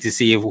interesting to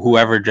see if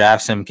whoever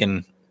drafts him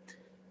can,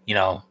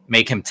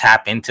 make him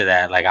tap into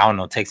that. Like, I don't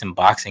know, take some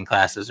boxing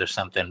classes or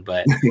something.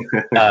 But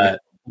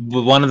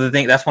one of the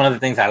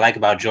things I like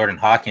about Jordan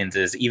Hawkins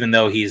is, even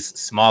though he's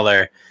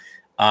smaller,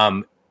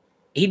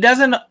 he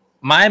doesn't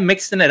mind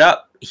mixing it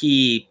up.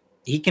 He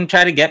can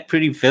try to get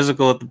pretty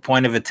physical at the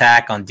point of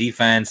attack on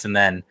defense, and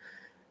then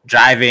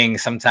driving.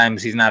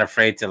 Sometimes he's not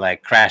afraid to,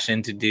 like, crash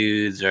into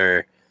dudes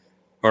or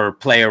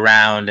play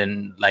around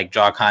and, like,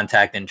 draw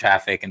contact in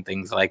traffic and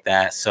things like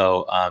that.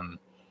 So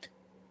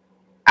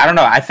I don't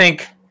know. I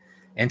think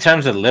in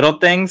terms of little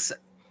things,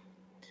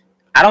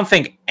 I don't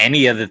think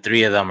any of the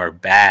three of them are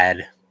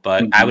bad,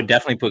 but I would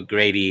definitely put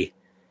Grady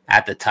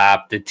at the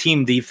top. The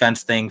team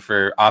defense thing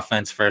for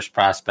offense first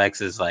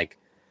prospects is, like,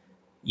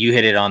 you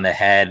hit it on the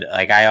head.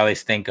 Like, I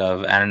always think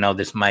of, I don't know,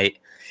 this might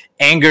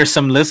anger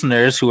some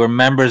listeners who are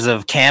members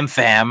of Cam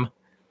Fam.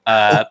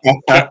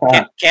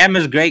 Cam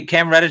is great.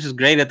 Cam Reddish is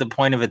great at the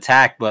point of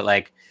attack, but,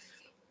 like,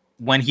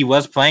 when he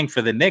was playing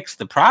for the Knicks,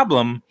 the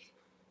problem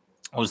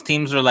was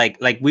teams were like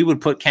we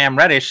would put Cam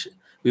Reddish,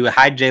 we would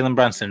hide Jalen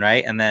Brunson,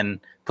 right, and then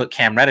put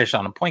Cam Reddish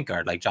on a point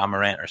guard like John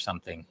Morant or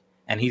something,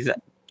 and he's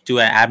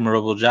doing an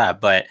admirable job.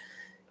 But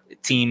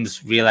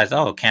teams realized,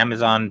 oh, Cam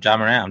is on John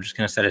Morant, I'm just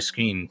gonna set a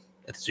screen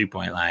at the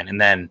 3-point line, and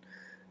then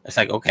it's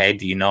like, okay,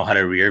 do you know how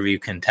to rear view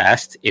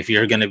contest? If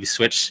you're gonna be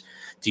switched,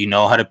 do you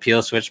know how to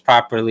peel switch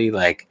properly?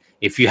 Like,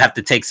 if you have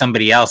to take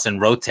somebody else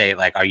and rotate,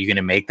 like, are you going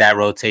to make that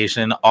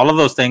rotation? All of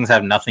those things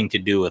have nothing to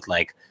do with,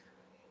 like,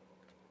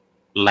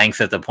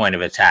 length at the point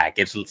of attack.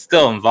 It's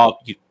still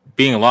involved.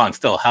 Being long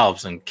still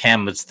helps, and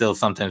Cam would still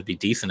sometimes be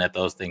decent at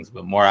those things,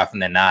 but more often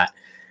than not,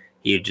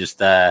 he'd just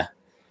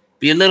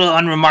be a little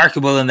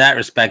unremarkable in that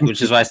respect,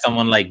 which is why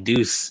someone like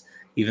Deuce,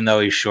 even though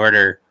he's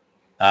shorter,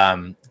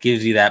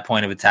 gives you that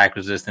point of attack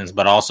resistance,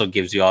 but also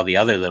gives you all the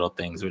other little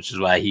things, which is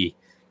why he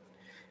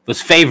was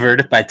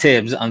favored by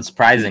Tibbs,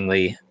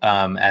 unsurprisingly,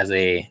 as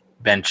a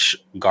bench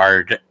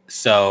guard.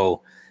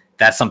 So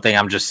that's something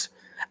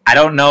I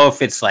don't know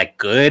if it's, like,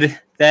 good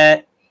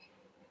that,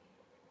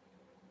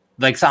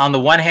 like, so on the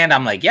one hand,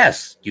 I'm like,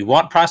 yes, you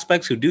want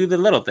prospects who do the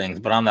little things.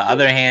 But on the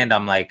other hand,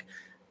 I'm like,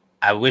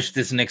 I wish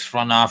this Knicks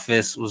front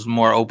office was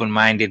more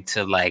open-minded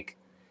to, like,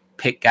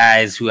 pick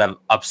guys who have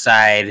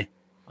upside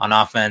on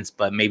offense,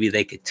 but maybe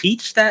they could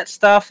teach that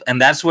stuff. And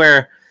that's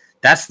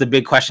the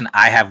big question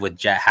I have with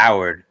Jet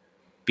Howard.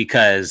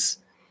 Because,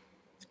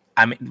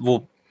 I mean,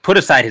 we'll put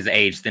aside his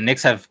age. The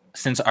Knicks have,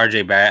 since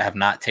RJ Barrett, have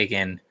not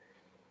taken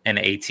an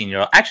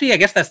 18-year-old. Actually, I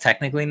guess that's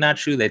technically not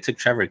true. They took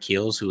Trevor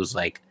Keels, who was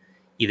like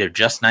either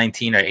just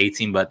 19 or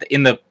 18, but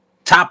in the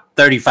top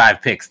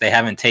 35 picks, they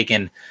haven't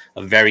taken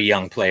a very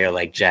young player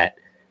like Jet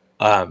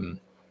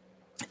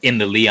in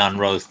the Leon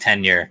Rose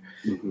tenure.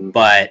 Mm-hmm.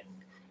 But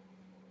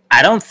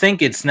I don't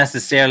think it's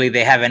necessarily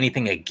they have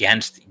anything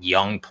against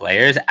young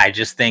players. I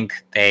just think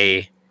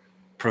they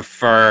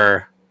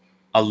prefer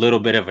a little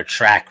bit of a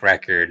track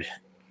record,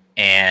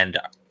 and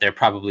they're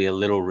probably a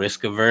little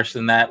risk averse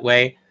in that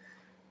way.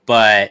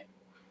 But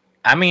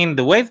I mean,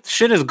 the way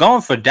shit is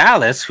going for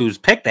Dallas, whose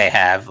pick they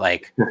have,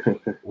 like,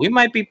 we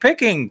might be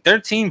picking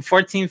 13,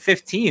 14,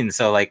 15.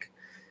 So, like,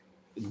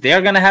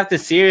 they're going to have to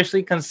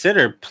seriously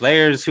consider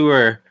players who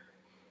are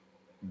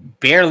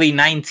barely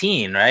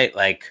 19, right?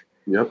 Like,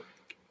 yep.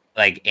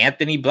 Like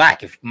Anthony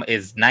Black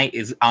is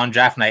on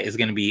draft night is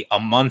going to be a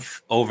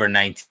month over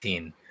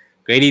 19.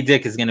 Grady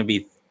Dick is going to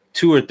be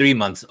 2 or 3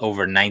 months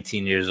over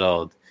 19 years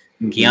old.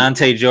 Mm-hmm.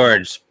 Keontae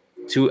George,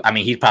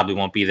 he probably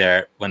won't be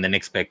there when the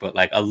Knicks pick, but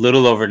like a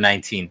little over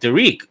 19.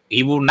 Derek,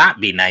 he will not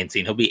be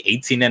 19. He'll be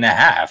 18 and a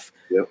half.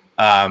 Yep.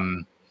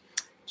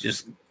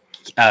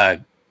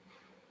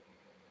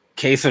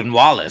 Cason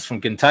Wallace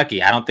from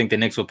Kentucky. I don't think the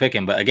Knicks will pick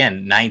him, but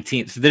again,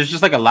 19. So there's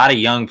just like a lot of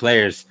young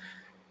players,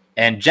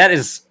 and Jet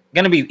is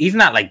going to be, he's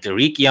not like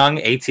Derek Young,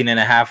 18 and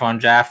a half on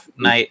draft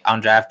night,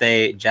 on draft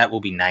day. Jet will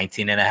be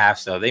 19 and a half,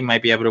 so they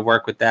might be able to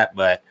work with that,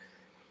 but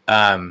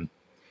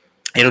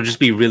it'll just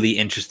be really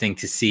interesting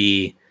to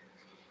see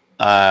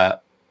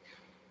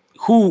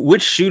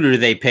which shooter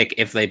they pick,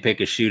 if they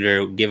pick a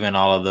shooter, given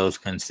all of those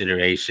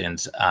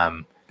considerations.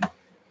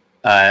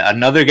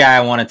 Another guy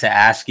I wanted to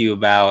ask you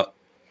about,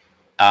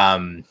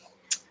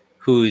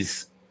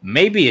 who's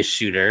maybe a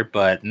shooter,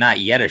 but not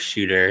yet a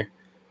shooter,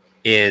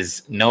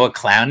 is Noah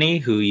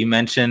Clowney, who you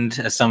mentioned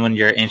as someone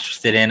you're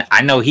interested in.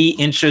 I know he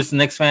interests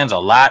Knicks fans a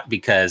lot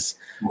because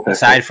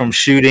aside from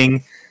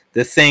shooting,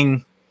 the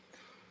thing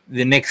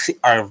the Knicks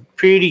are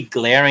pretty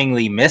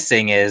glaringly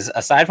missing is,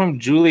 aside from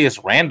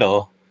Julius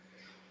Randle,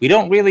 we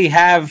don't really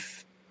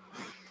have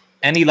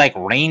any like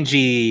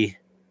rangy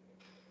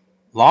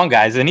long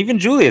guys. And even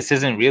Julius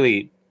isn't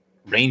really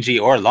rangy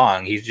or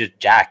long. He's just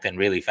jacked and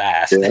really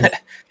fast. Yeah.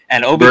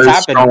 And Obi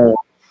Toppin,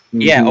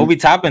 Obi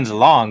Toppin's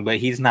long, but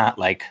he's not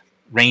like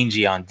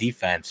rangy on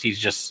defense. He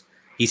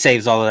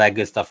saves all of that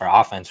good stuff for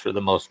offense for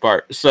the most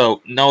part.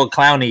 So Noah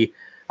Clowney,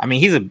 I mean,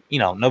 he's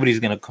nobody's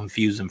going to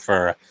confuse him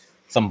for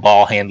some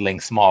ball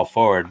handling small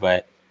forward,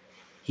 but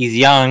he's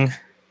young.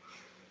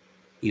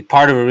 He's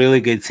part of a really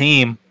good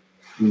team.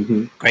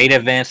 Mm-hmm. Great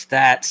advanced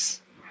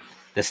stats.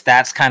 The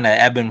stats kind of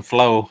ebb and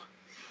flow.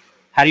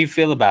 How do you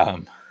feel about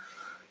him?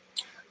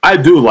 I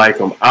do like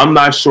him. I'm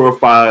not sure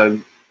if I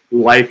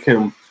like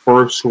him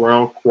first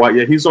round quite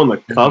yet. He's on the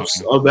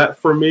cuffs of that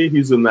for me.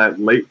 He's in that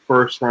late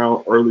first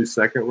round, early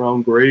second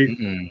round grade.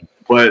 Mm-mm.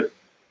 But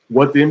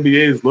what the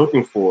NBA is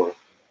looking for,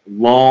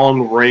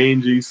 long,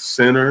 rangy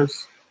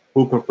centers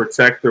who can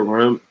protect the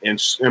rim and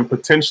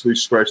potentially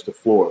stretch the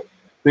floor.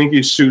 I think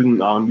he's shooting,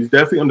 he's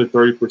definitely under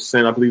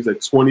 30%. I believe he's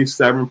at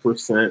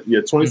 27%. Yeah,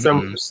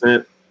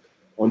 27%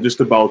 on just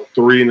about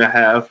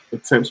 3.5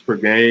 attempts per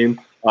game,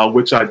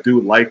 which I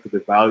do like that the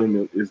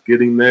volume is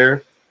getting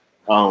there.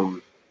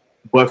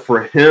 But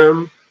for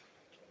him,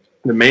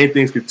 the main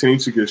thing is continue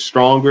to get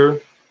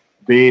stronger,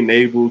 being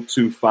able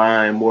to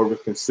find more of a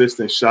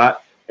consistent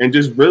shot, and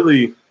just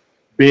really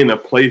being a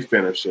play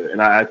finisher.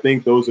 And I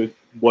think those are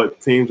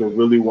what teams will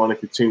really want to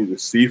continue to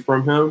see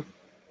from him.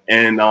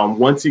 And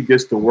once he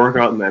gets to work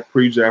out in that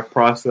pre-draft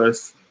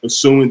process,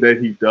 assuming that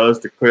he does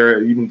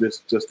declare it, even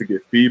just to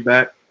get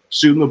feedback,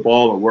 shooting the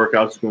ball and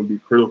workouts is going to be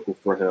critical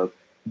for him.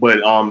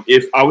 But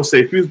if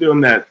he was doing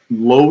that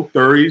low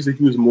 30s, if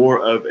he was more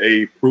of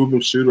a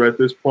proven shooter at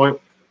this point,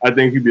 I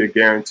think he'd be a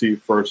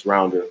guaranteed first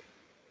rounder.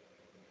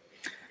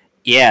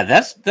 Yeah,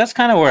 that's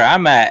kind of where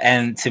I'm at.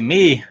 And to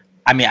me,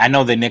 I mean, I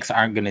know the Knicks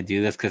aren't going to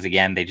do this because,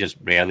 again, they just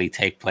rarely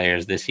take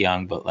players this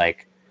young. But,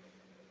 like,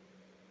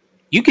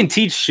 you can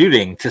teach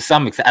shooting to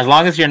some extent. As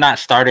long as you're not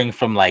starting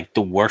from, like,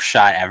 the worst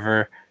shot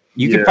ever,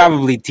 you can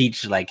probably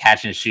teach, like,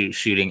 catch and shoot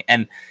shooting.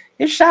 And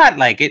his shot,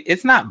 like,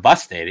 it's not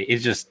busted. It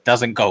just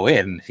doesn't go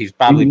in. He's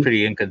probably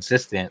pretty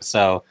inconsistent.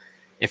 So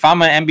if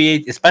I'm an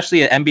NBA,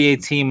 especially an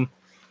NBA team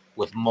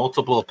with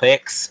multiple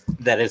picks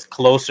that is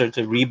closer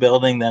to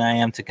rebuilding than I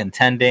am to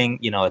contending,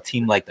 a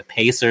team like the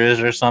Pacers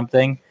or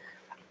something,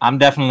 I'm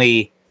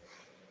definitely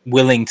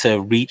willing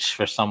to reach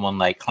for someone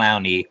like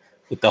Clowney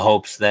with the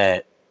hopes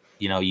that,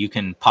 you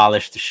can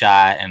polish the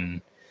shot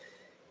and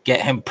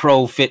get him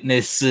pro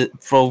fitness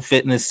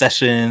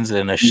sessions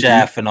and a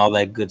chef and all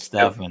that good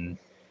stuff. And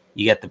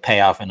you get the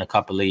payoff in a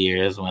couple of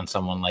years when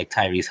someone like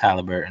Tyrese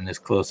Halliburton is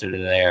closer to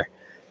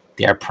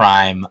their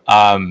prime.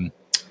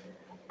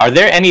 Are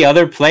there any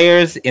other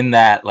players in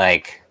that,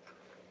 like,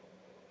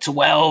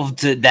 12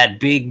 to that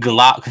big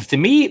lot? Because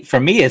for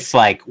me, it's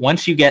like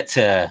once you get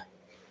to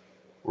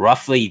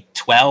roughly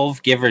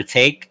 12, give or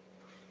take,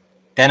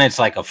 then it's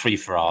like a free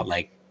for all.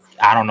 Like,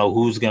 I don't know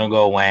who's gonna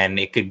go when.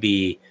 It could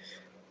be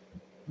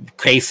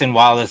Grayson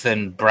Wallace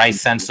and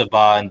Bryce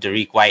Sensabaugh and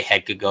Derek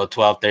Whitehead could go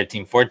 12,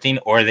 13, 14,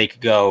 or they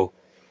could go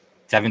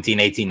 17,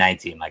 18,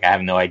 19. Like, I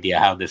have no idea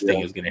how this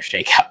thing is going to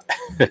shake out.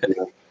 Yeah.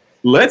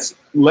 Let's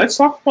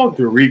talk about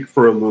Derek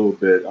for a little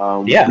bit.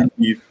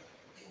 We've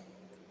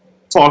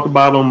talked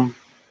about him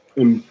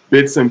in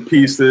bits and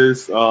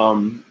pieces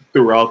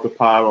throughout the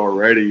pod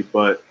already,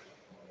 but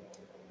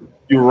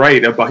you're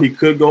right about he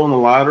could go in the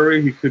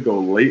lottery. He could go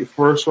late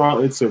first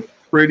round. It's a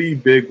pretty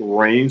big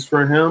range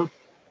for him.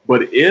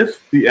 But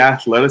if the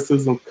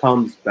athleticism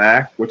comes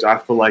back, which I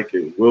feel like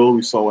it will,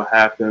 we saw what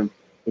happened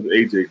with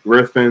AJ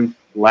Griffin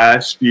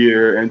last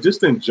year, and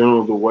just in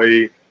general, the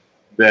way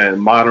that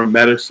modern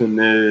medicine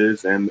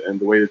is and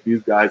the way that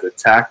these guys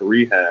attack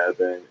rehab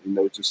and,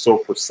 just so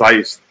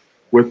precise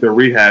with their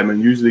rehab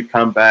and usually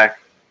come back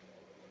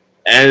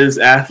as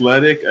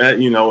athletic,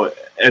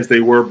 as they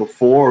were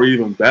before or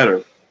even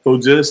better. So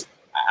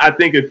I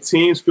think if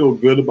teams feel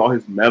good about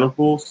his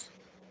medicals,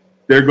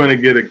 they're going to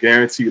get a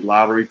guaranteed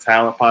lottery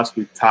talent,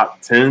 possibly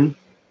top 10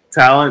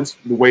 talents.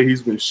 The way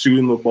he's been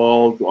shooting the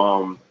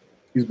ball,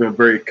 he's been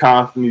very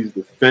confident. He's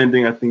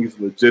defending. I think he's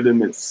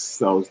legitimate.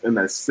 So in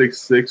that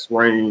 6'6"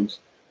 range,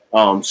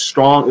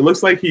 strong. It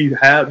looks like he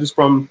had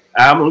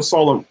I only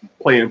saw him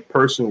play in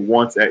person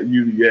once at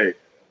UVA,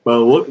 but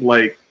it looked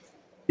like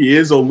he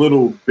is a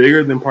little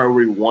bigger than probably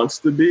where he wants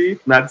to be.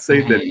 Not to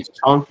say that he's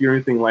chunky or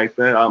anything like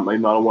that. I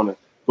don't want to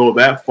go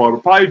that far,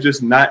 but probably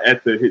just not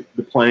at the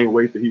playing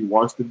weight that he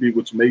wants to be,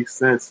 which makes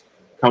sense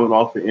coming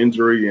off the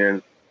injury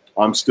and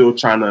still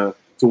trying to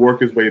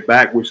work his way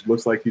back, which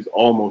looks like he's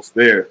almost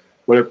there.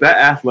 But if that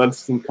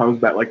athleticism comes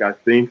back like I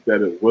think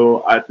that it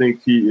will, I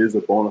think he is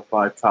a bona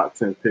fide top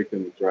 10 pick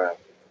in the draft.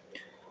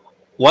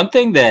 One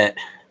thing that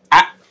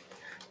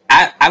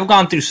I've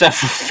gone through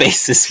several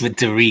phases with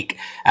Derek.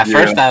 At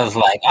first, I was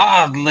like,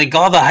 like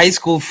all the high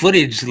school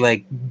footage,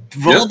 like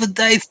roll the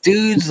dice,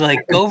 dudes,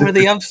 like go for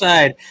the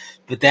upside.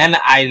 But then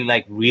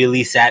I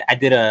really sat. I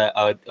did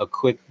a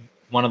quick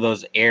one of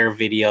those air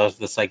videos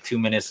that's 2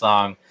 minutes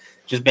long,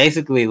 just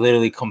basically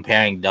literally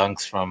comparing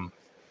dunks from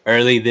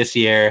early this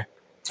year,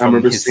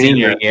 from his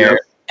senior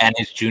year and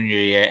his junior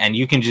year, and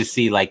you can just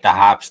see the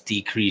hops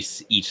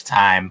decrease each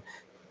time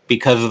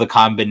because of the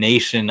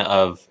combination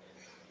of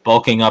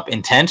bulking up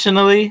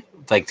intentionally,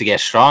 to get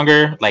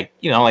stronger, like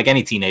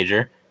any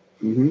teenager,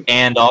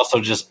 and also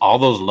just all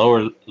those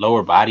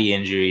lower body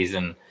injuries,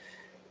 and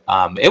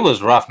it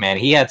was rough, man.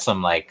 He had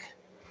some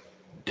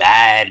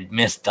bad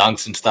missed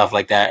dunks and stuff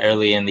like that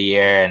early in the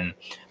year,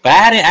 but I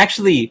hadn't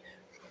actually.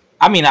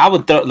 I mean, I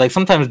would throw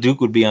sometimes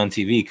Duke would be on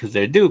TV because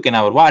they're Duke, and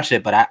I would watch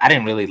it, but I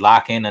didn't really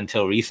lock in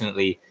until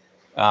recently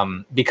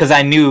because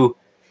I knew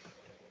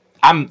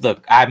I'm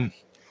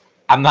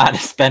not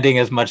spending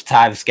as much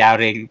time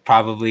scouting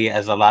probably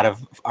as a lot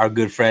of our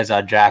good friends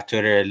on Draft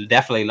Twitter,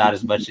 definitely not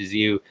as much as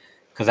you,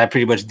 because I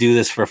pretty much do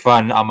this for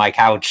fun on my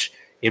couch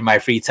in my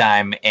free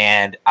time.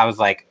 And I was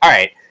like, all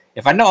right,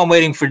 if I know I'm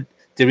waiting for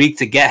Derek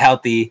to get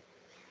healthy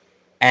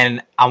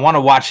and I want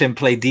to watch him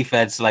play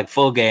defense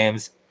full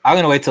games, I'm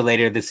going to wait till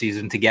later this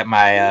season to get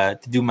my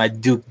to do my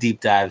Duke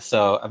deep dive.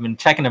 So I've been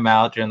checking him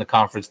out during the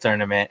conference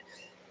tournament,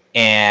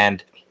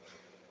 and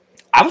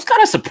I was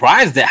kind of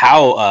surprised at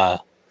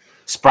how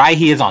spry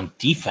he is on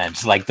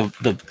defense.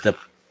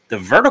 The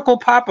vertical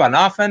pop on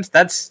offense,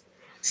 that's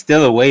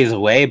still a ways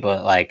away,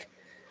 but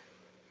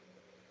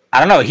I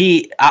don't know.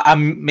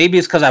 I'm maybe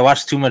it's because I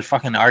watched too much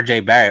fucking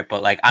RJ Barrett,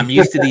 but I'm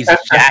used to these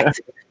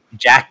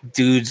jacked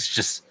dudes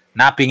just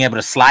not being able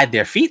to slide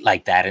their feet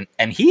like that,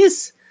 and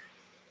he's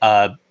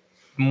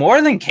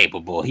more than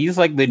capable. He's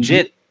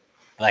legit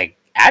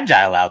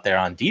agile out there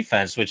on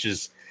defense, which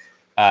is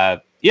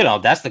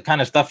that's the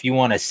kind of stuff you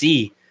want to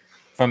see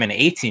from an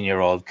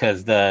 18-year-old,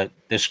 because the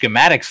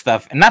schematic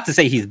stuff, and not to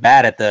say he's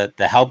bad at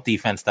the help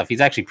defense stuff,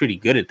 he's actually pretty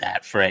good at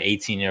that for an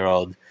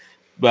 18-year-old,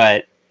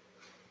 but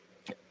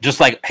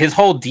just his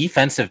whole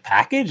defensive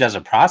package as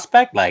a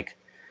prospect,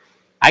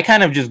 I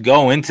kind of just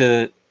go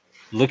into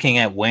looking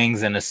at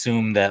wings and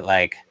assume that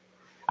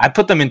I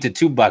put them into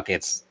two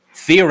buckets,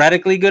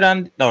 theoretically good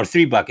or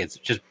three buckets,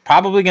 just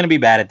probably going to be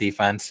bad at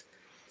defense,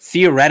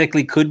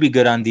 theoretically could be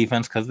good on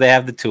defense because they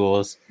have the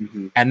tools,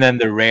 and then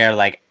the rare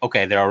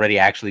okay, they're already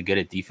actually good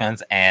at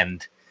defense,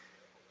 and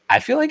I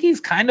feel like he's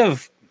kind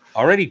of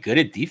already good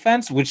at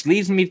defense, which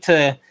leads me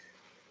to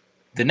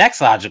the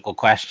next logical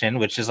question,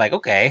 which is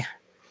okay,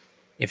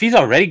 if he's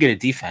already good at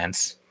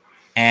defense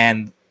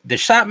and the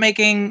shot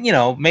making,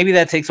 maybe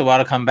that takes a while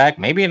to come back,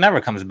 maybe it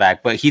never comes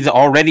back, but he's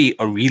already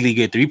a really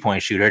good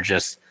 3-point shooter,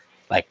 just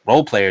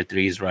role player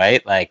threes,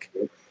 right?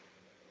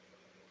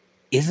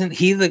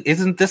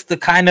 Isn't this the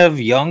kind of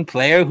young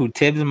player who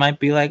Tibbs might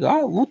be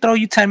oh, we'll throw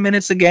you 10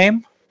 minutes a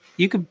game.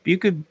 You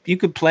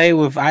could play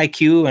with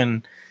IQ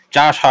and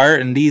Josh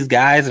Hart and these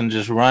guys and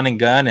just run and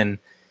gun and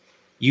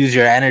use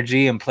your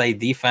energy and play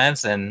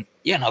defense. And,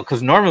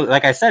 because normally,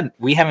 like I said,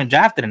 we haven't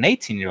drafted an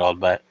 18-year-old,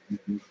 but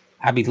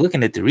I'd be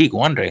looking at Derek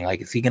wondering,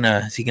 is he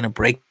gonna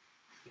break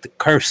the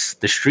curse,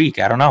 the streak?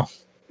 I don't know.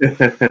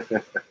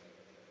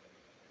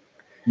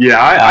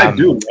 Yeah, I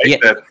do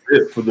like that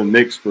fit for the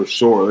Knicks for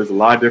sure. There's a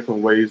lot of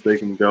different ways they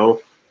can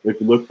go. If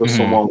you look for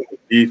someone with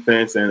the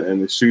defense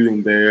and the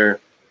shooting there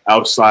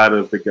outside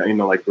of the guy,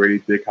 like Grady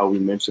Dick, how we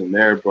mentioned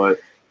there, but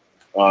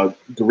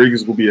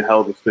Rodriguez will be a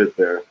hell of a fit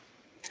there.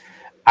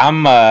 I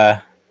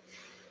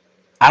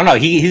don't know.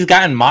 He's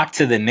gotten mocked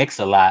to the Knicks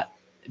a lot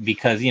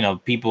because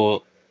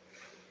people.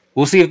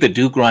 We'll see if the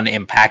Duke run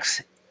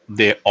impacts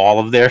all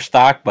of their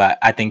stock, but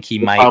I think he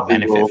might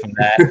benefit from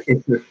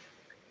that.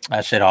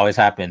 That shit always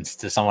happens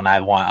to someone I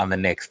want on the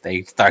Knicks.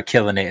 They start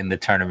killing it in the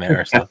tournament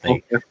or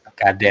something.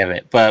 God damn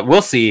it! But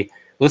we'll see.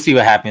 We'll see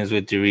what happens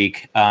with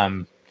Derek.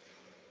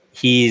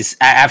 He's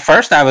at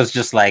first I was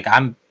just like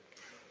I'm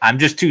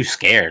just too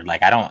scared.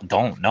 Like I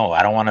don't know.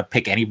 I don't want to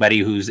pick anybody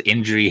whose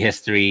injury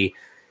history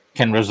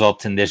can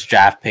result in this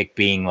draft pick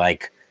being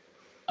like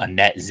a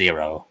net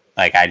zero.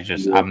 Like I'm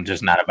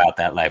just not about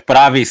that life. But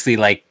obviously,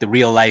 like the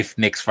real life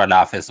Knicks front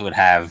office would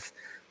have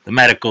the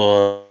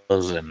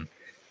medicals and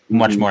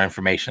much more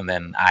information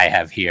than I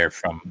have here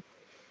from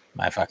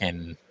my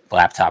fucking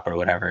laptop or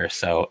whatever.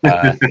 So,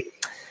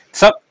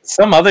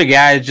 some other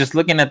guys, just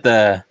looking at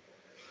the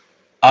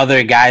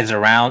other guys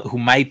around who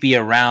might be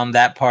around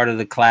that part of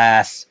the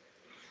class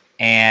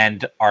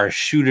and are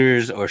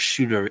shooters or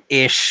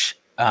shooter-ish.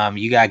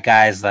 You got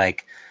guys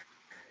like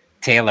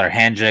Taylor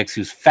Hendricks,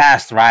 who's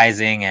fast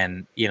rising,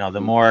 and the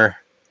more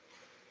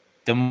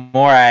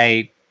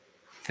I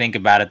think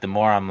about it, the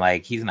more I'm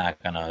like, he's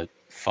not gonna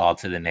fall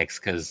to the Knicks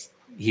because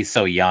he's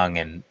so young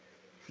and,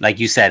 like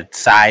you said,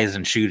 size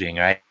and shooting,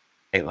 right?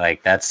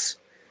 Like that's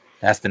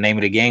the name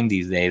of the game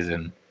these days,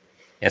 and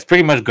it's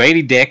pretty much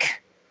Grady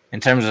Dick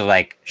in terms of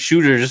like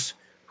shooters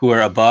who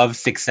are above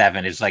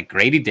 6'7". It's like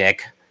Grady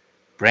Dick,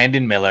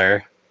 Brandon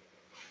Miller.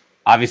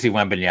 Obviously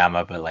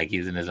Wembanyama, but like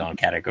he's in his own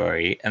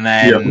category. And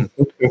then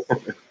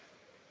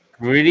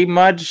pretty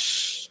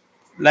much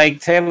like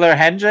Taylor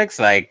Hendricks,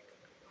 like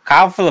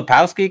Kyle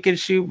Filipowski can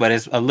shoot, but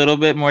it's a little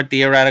bit more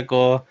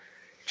theoretical.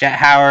 Jet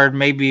Howard,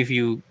 maybe if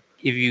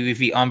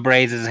he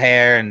unbraids his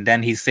hair and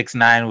then he's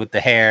 6'9" with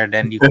the hair,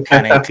 then you can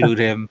kind of include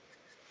him.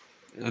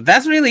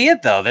 That's really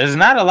it though. There's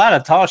not a lot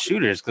of tall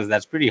shooters because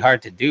that's pretty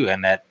hard to do.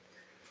 And that,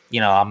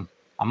 I'm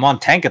on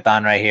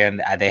Tankathon right here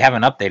and they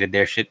haven't updated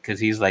their shit because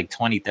he's like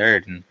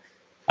 23rd.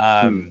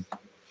 And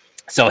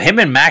so him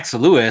and Max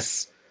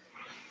Lewis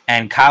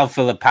and Kyle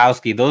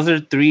Filipowski, those are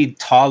three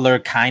taller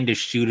kind of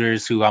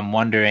shooters who I'm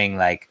wondering,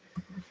 like,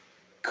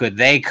 could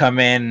they come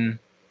in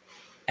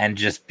and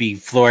just be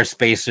floor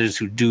spacers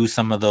who do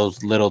some of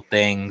those little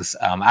things?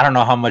 I don't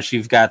know how much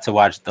you've got to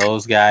watch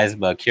those guys,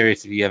 but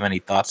curious if you have any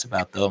thoughts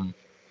about them.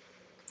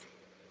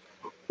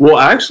 Well,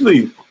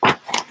 actually,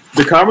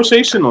 the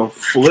conversation on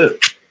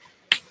Flip,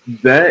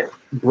 that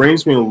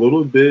brings me a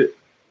little bit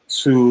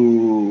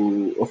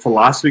to a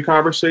philosophy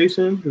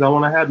conversation that I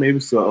want to have. Maybe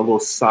it's a little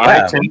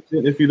side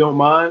tangent, if you don't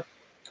mind.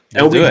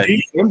 And we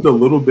DM'd a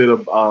little bit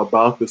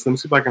about this. Let me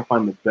see if I can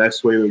find the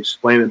best way to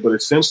explain it. But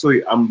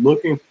essentially, I'm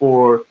looking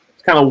for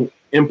kind of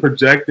in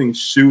projecting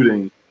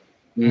shooting.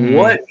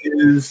 What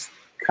is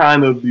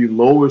kind of the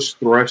lowest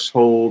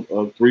threshold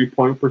of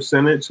 3-point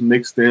percentage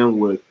mixed in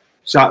with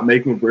shot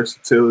making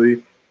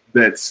versatility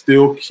that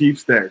still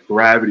keeps that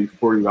gravity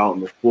for you out on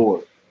the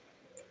floor?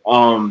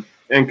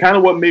 And kind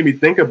of what made me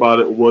think about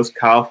it was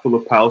Kyle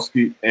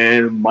Filipowski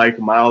and Mike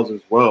Miles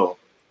as well.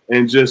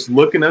 And just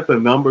looking at the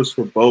numbers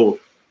for both.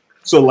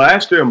 So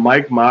last year,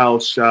 Mike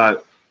Miles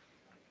shot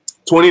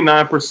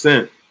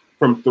 29%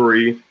 from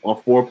three on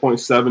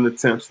 4.7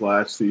 attempts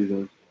last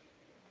season.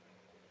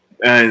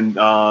 And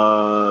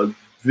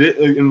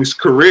in his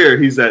career,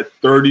 he's at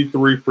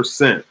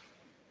 33%.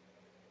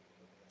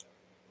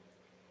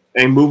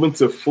 And moving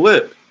to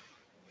Flip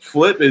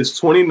is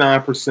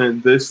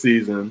 29% this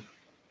season.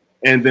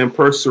 And then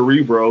per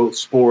Cerebro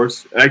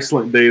Sports,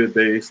 excellent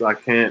database. I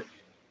can't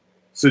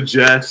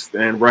suggest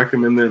and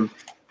recommend them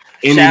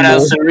anymore. Shout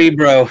out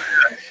Cerebro.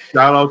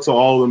 Shout out to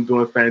all of them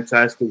doing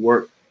fantastic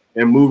work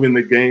and moving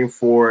the game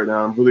forward.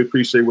 Really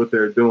appreciate what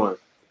they're doing.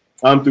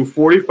 Through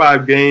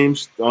 45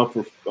 games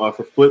for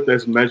Flip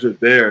that's measured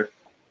there,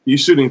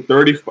 he's shooting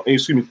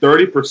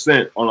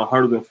 30% on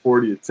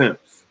 140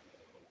 attempts.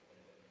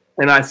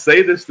 And I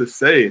say this to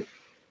say,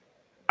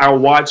 I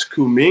watched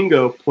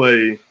Kuminga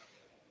play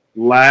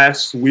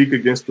last week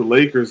against the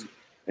Lakers,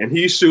 and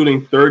he's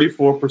shooting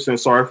 34%.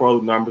 Sorry for all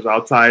the numbers.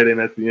 I'll tie it in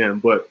at the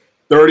end. But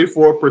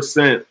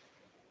 34%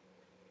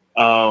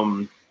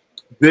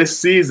 this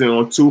season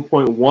on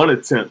 2.1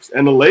 attempts.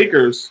 And the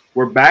Lakers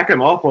were backing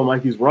off on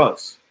like he's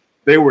Russ.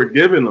 They were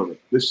giving him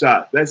the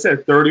shot. That's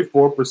at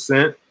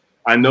 34%.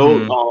 I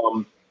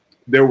know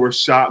there were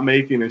shot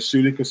making and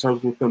shooting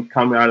concerns with him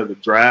coming out of the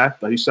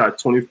draft. He shot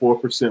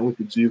 24% with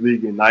the G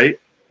League Ignite,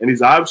 and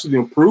he's obviously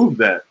improved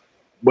that.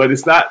 But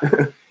it's not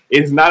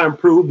it's not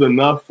improved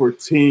enough for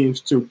teams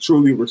to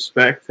truly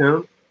respect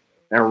him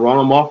and run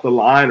him off the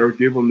line or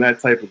give him that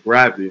type of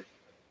gravity.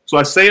 So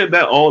I say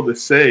that all to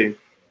say,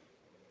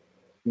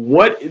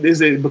 what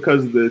is it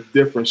because of the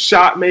different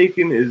shot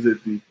making? Is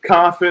it the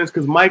confidence?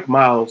 Because Mike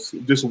Miles,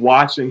 just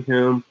watching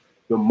him,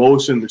 the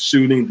motion, the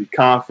shooting, the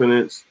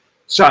confidence,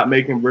 shot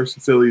making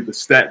versatility, the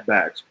step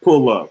backs,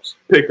 pull ups,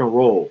 pick and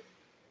roll.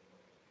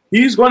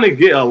 He's going to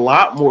get a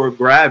lot more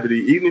gravity,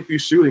 even if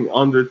he's shooting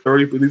under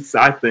 30%, at least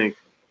I think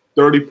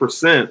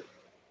 30%,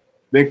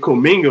 than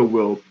Kuminga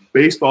will,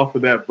 based off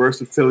of that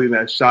versatility,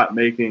 that shot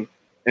making,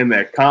 and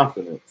that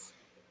confidence.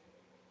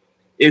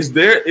 Do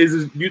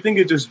you think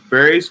it just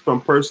varies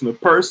from person to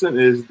person?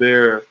 Is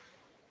there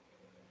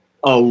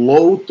a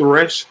low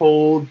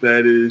threshold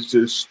that is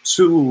just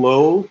too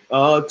low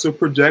to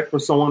project for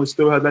someone to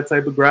still have that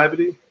type of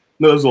gravity?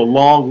 No, there's a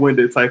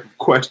long-winded type of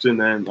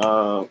question and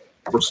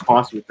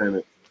response within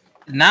it.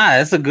 Nah,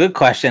 that's a good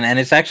question, and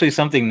it's actually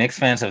something Knicks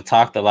fans have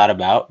talked a lot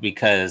about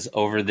because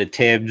over the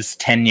Tibbs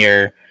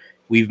tenure,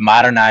 we've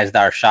modernized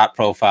our shot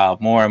profile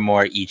more and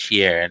more each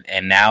year.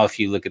 And now if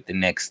you look at the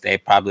Knicks, they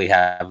probably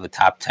have a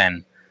top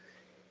 10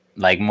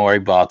 like Morey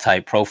Ball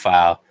type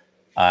profile.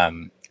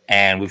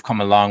 And we've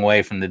come a long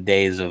way from the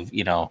days of,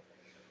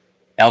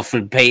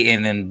 Elfrid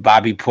Payton and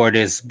Bobby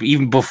Portis,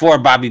 even before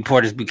Bobby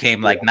Portis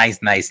became like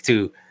nice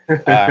too,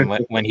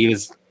 when he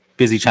was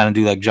busy trying to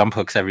do like jump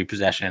hooks every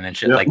possession and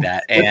shit like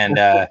that. And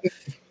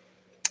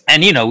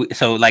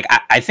so like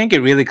I think it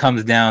really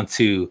comes down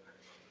to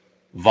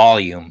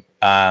volume.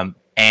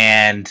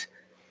 And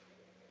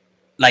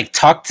like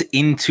tucked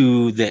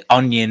into the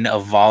onion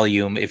of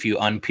volume, if you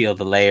unpeel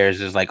the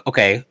layers, is like,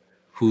 okay,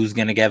 who's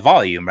gonna get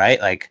volume, right?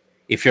 Like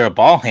if you're a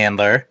ball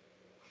handler,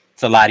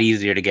 it's a lot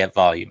easier to get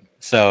volume.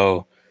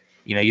 So,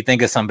 you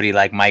think of somebody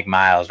like Mike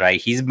Miles, right?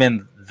 He's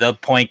been the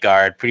point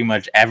guard pretty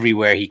much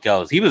everywhere he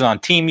goes. He was on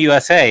Team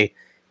USA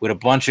with a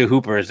bunch of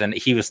hoopers, and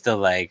he was still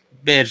like,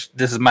 bitch,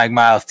 this is Mike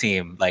Miles'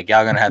 team. Like,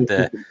 y'all gonna have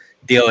to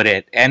deal with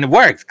it. And it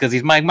works because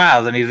he's Mike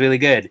Miles and he's really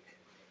good.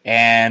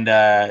 And,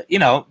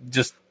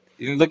 just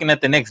looking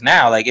at the Knicks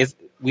now, like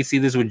we see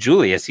this with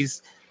Julius.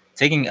 He's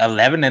taking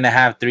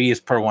 11.5 threes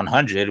per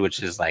 100,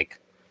 which is like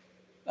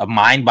a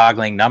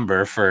mind-boggling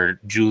number for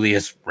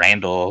Julius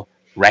Randle,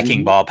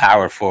 wrecking ball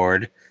power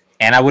forward.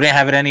 And I wouldn't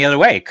have it any other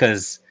way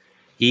because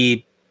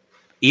even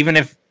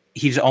if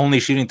he's only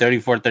shooting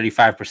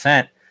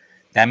 35%,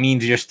 that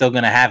means you're still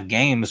going to have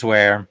games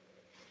where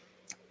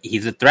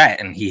he's a threat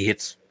and he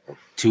hits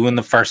 2 in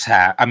the first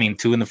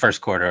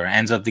quarter,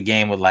 ends up the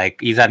game with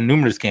he's had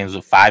numerous games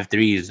with 5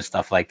 threes and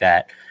stuff like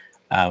that.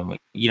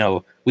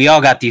 We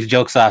all got these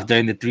jokes off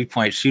during the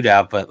 3-point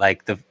shootout, but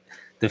like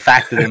the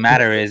fact of the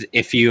matter is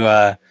if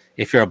you're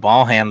a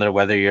ball handler,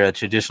 whether you're a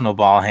traditional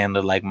ball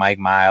handler like Mike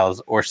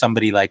Miles or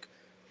somebody like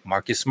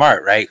Marcus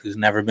Smart, right, who's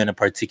never been a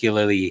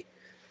particularly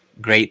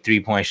great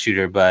 3-point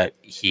shooter, but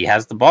he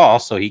has the ball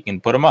so he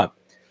can put them up.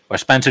 Or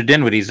Spencer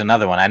Dinwiddie's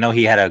another one. I know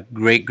he had a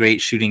great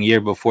shooting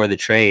year before the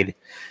trade,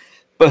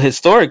 but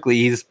historically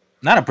he's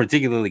not a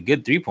particularly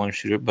good 3-point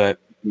shooter, but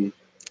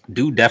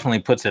dude definitely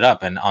puts it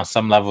up. And on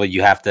some level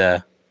you have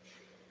to,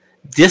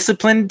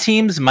 disciplined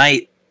teams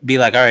might be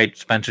like, all right,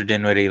 Spencer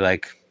Dinwiddie,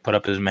 like put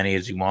up as many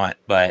as you want,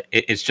 but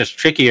it's just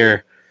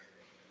trickier.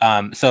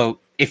 So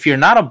if you're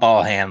not a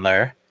ball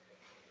handler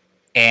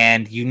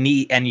and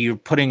you're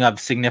putting up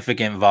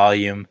significant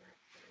volume,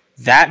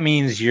 that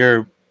means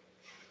you're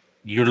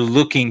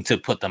looking to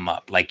put them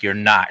up. Like you're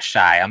not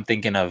shy. I'm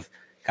thinking of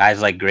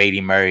guys like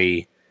Grady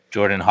Murray,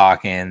 Jordan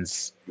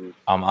Hawkins,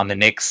 on the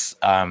Knicks,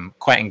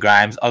 Quentin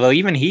Grimes, although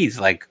even he's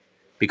like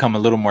become a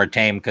little more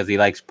tame because he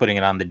likes putting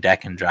it on the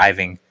deck and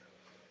driving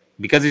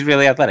because he's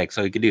really athletic,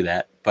 so he could do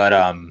that.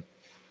 But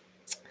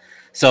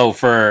so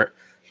for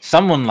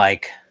someone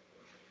like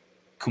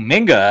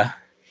Kuminga,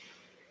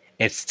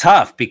 it's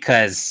tough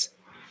because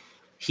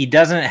he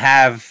doesn't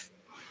have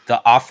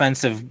the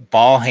offensive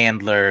ball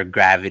handler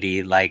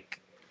gravity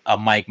like a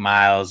Mike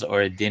Miles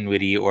or a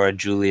Dinwiddie or a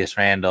Julius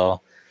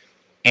Randle.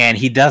 And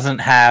he doesn't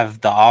have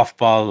the off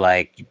ball,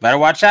 like, you better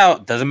watch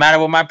out. Doesn't matter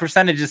what my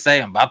percentages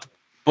say. I'm about to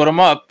put him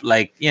up.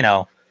 Like,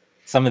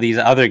 some of these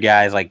other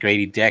guys like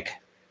Grady Dick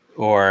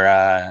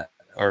or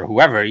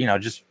whoever,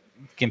 just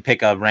can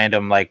pick a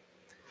random, like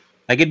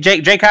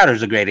Jay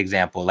Crowder's a great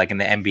example, like in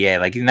the NBA.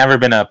 Like, he's never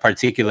been a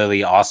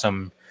particularly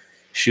awesome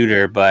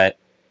shooter, but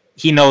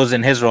he knows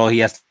in his role he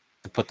has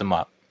to put them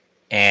up.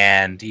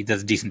 And he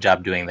does a decent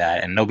job doing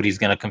that. And nobody's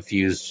going to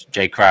confuse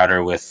Jay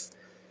Crowder with,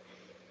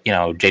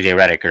 JJ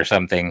Redick or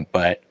something,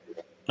 but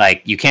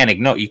like you can't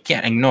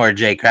ignore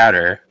Jay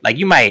Crowder. Like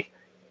you might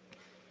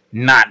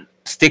not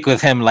stick with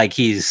him like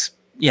he's,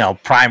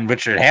 prime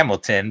Richard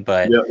Hamilton,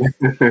 but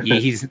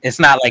it's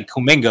not like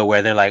Kuminga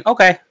where they're like,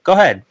 okay, go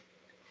ahead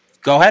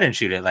and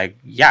shoot it. Like,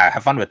 yeah,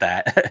 have fun with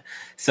that.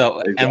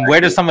 So, exactly. And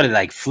where does somebody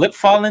like Flip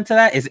fall into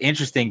that is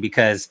interesting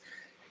because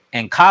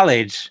in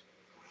college,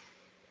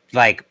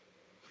 like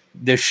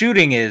the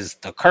shooting is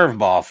the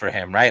curveball for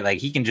him, right? Like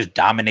he can just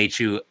dominate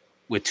you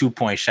with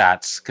 2-point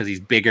shots because he's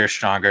bigger,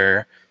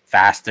 stronger,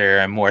 faster,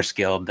 and more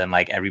skilled than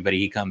like everybody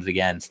he comes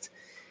against.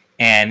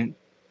 And,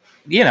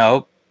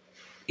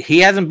 he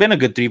hasn't been a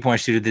good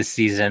 3-point shooter this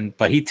season,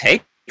 but he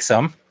takes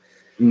them.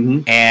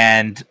 Mm-hmm.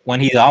 And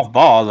when he's off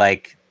ball,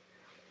 like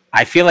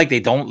I feel like they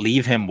don't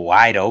leave him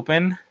wide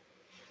open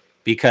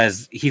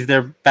because he's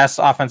their best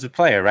offensive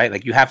player, right?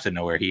 Like you have to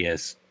know where he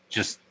is.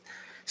 Just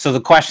so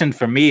the question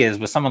for me is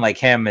with someone like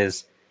him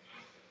is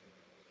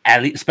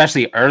at least,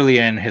 especially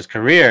earlier in his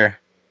career,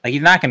 like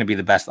he's not going to be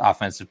the best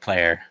offensive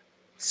player.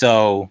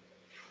 So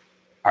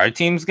our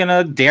team's going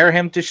to dare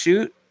him to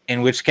shoot.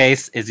 In which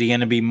case, is he going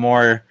to be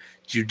more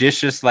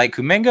judicious like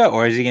Kuminga,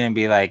 or is he going to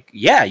be like,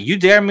 yeah, you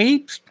dare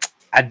me,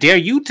 I dare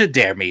you to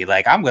dare me.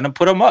 Like I'm going to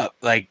put him up.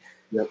 Like,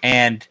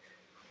 and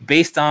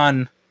based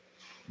on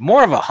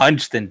more of a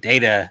hunch than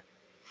data,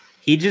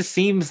 he just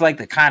seems like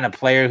the kind of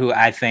player who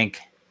I think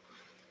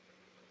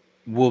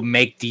will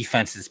make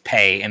defenses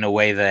pay in a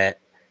way that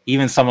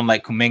even someone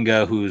like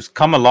Kuminga, who's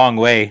come a long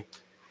way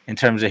in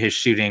terms of his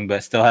shooting,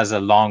 but still has a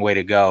long way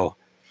to go.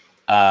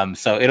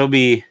 So it'll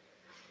be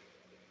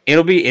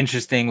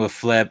interesting with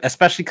Flip,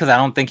 especially because I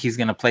don't think he's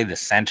going to play the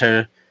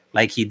center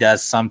like he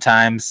does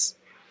sometimes.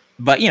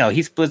 But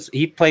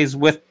he plays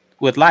with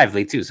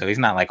Lively too, so he's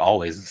not like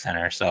always the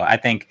center. So I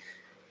think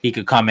he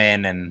could come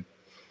in and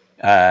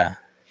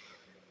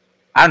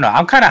I don't know.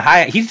 I'm kind of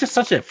high. He's just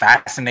such a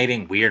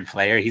fascinating, weird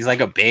player. He's like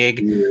a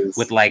big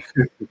with like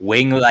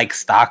wing like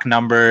stock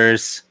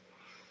numbers,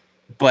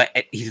 but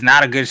he's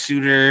not a good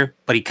shooter.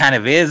 But he kind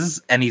of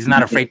is, and he's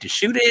not afraid to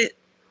shoot it.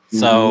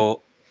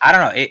 So I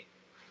don't know.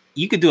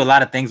 You could do a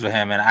lot of things with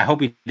him, and I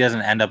hope he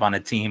doesn't end up on a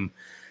team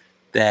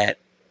that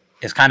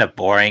is kind of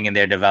boring in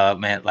their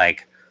development,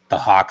 like the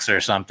Hawks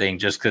or something.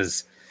 Just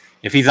because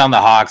if he's on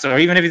the Hawks, or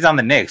even if he's on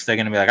the Knicks, they're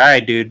gonna be like, "All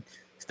right, dude,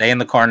 stay in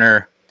the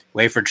corner."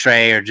 Wait for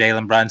Trey or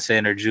Jalen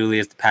Brunson or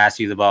Julius to pass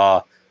you the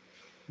ball.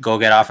 Go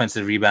get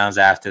offensive rebounds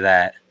after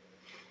that.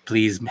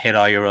 Please hit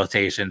all your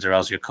rotations or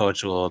else your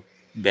coach will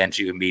bench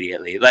you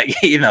immediately. Like,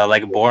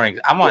 like boring.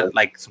 I want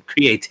like some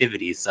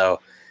creativity. So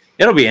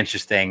it'll be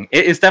interesting.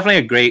 It's definitely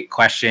a great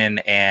question.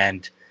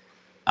 And,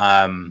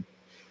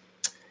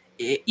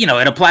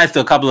 it applies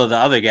to a couple of the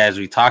other guys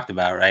we talked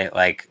about, right?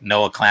 Like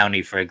Noah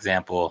Clowney, for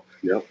example.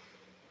 Yep.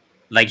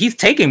 Like he's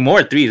taking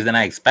more threes than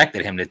I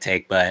expected him to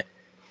take, but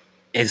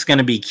it's going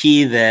to be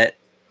key that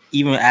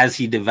even as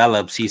he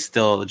develops, he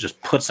still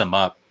just puts them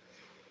up.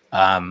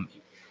 Although,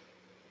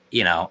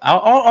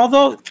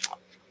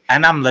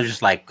 and I'm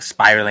just like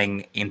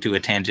spiraling into a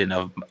tangent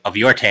of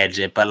your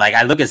tangent, but like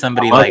I look at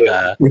somebody like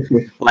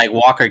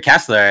Walker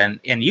Kessler and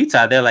in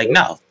Utah, they're like,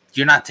 no,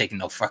 you're not taking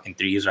no fucking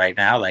threes right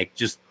now. Like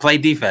just play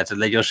defense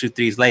and then you'll shoot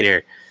threes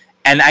later.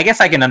 And I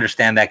guess I can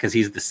understand that because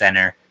he's the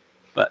center,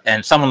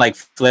 and someone like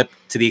Flip,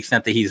 to the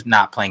extent that he's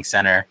not playing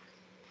center,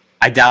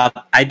 I doubt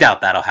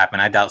that'll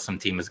happen. I doubt some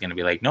team is going to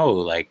be like, no,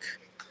 like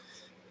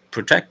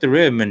protect the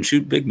rim and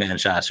shoot big man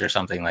shots or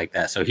something like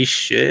that. So he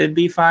should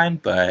be fine,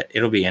 but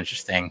it'll be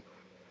interesting.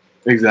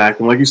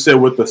 Exactly. Like you said,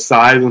 with the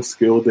size and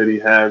skill that he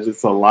has,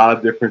 it's a lot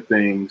of different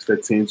things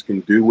that teams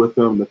can do with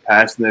him. The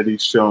passing that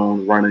he's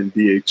shown, running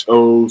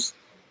DHOs,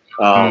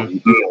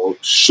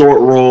 short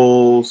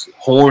rolls,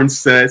 horn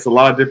sets, a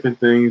lot of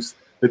different things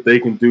that they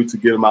can do to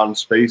get him out in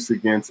space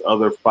against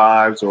other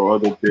fives or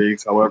other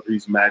bigs, however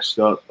he's matched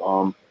up.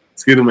 To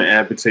get him in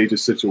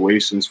advantageous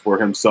situations for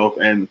himself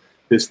and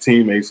his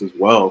teammates as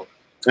well.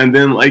 And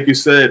then, like you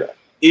said,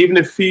 even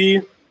if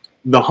the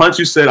hunch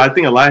you said, I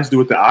think it has to do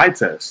with the eye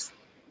test.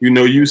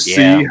 You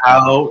see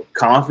how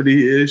confident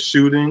he is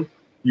shooting.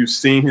 You've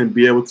seen him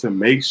be able to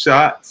make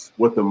shots,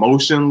 what the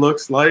motion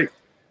looks like.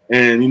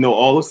 And,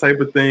 all those type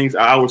of things,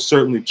 I would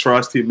certainly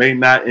trust. He may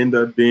not end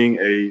up being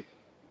a,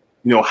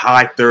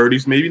 high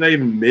 30s, maybe not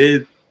even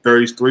mid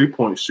 30s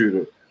 3-point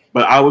shooter.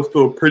 But I would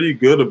feel pretty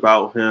good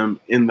about him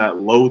in that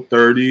low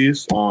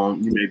 30s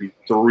on maybe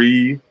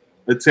 3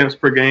 attempts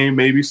per game,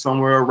 maybe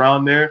somewhere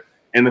around there.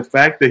 And the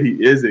fact that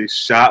he is a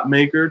shot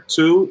maker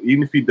too,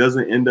 even if he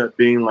doesn't end up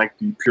being like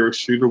the pure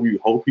shooter we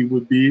hope he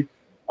would be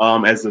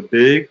as a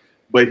big,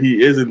 but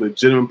he is a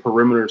legitimate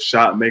perimeter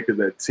shot maker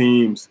that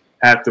teams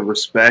have to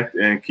respect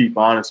and keep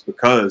honest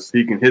because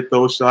he can hit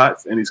those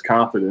shots and he's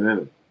confident in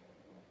it.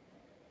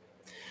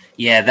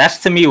 Yeah, that's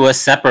to me what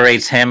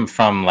separates him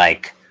from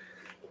like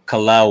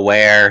Kalel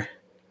Ware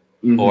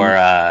or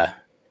a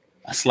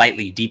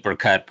slightly deeper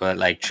cut, but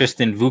like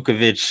Tristan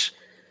Vukovic,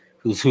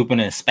 who's hooping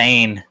in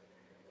Spain.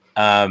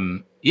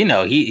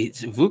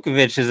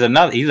 Vukovic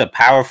is he's a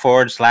power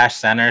forward /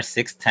 center,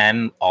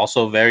 6'10",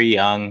 also very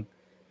young,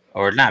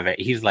 or not very,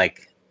 he's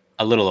like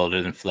a little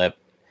older than Flip.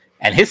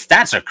 And his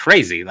stats are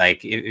crazy.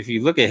 Like if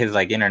you look at his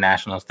like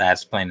international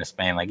stats playing in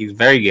Spain, like he's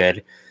very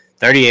good.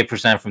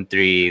 38% from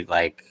 3,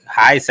 like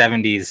high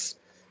 70s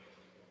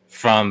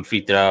from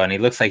free throw, and he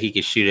looks like he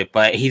could shoot it,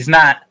 but he's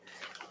not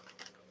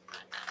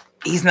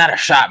a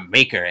shot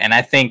maker. And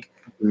I think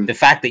the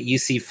fact that you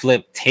see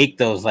Flip take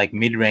those like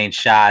mid-range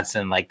shots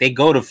and like they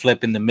go to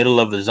Flip in the middle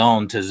of the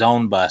zone to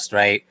zone bust,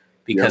 right?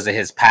 Because of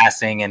his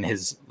passing and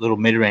his little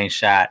mid-range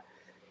shot.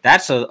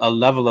 That's a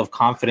level of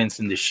confidence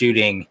in the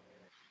shooting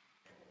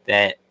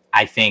that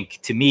I think,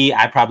 to me,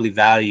 I probably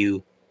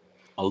value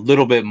a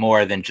little bit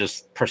more than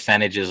just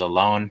percentages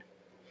alone.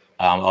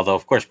 Although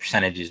of course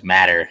percentages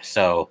matter.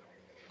 So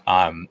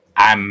I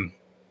don't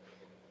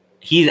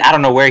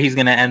know where he's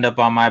going to end up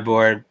on my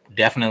board.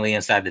 Definitely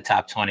inside the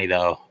top 20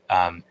 though.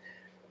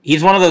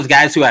 He's one of those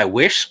guys who I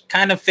wish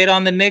kind of fit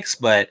on the Knicks,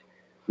 but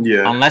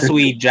unless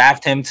we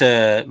draft him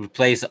to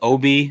replace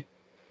Obi,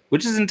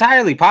 which is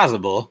entirely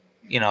possible,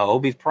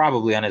 Obi's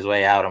probably on his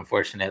way out,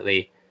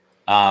 unfortunately.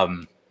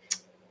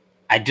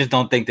 I just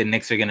don't think the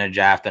Knicks are going to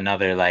draft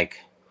another like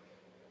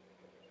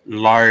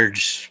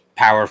large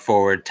power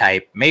forward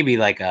type. Maybe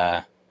like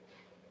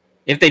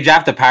if they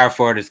draft a power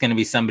forward, it's going to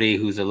be somebody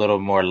who's a little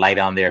more light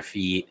on their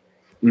feet,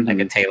 like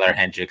a Taylor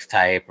Hendricks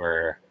type,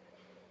 or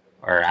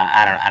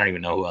I don't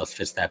even know who else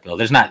fits that bill.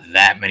 There's not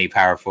that many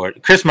power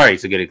forward. Chris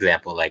Murray's a good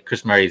example. Like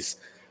Chris Murray's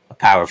a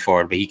power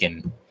forward, but he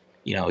can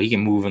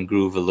move and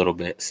groove a little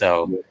bit.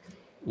 So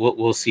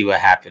we'll see what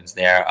happens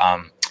there.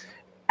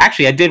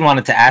 Actually, I did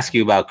wanted to ask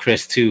you about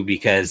Chris too,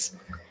 because,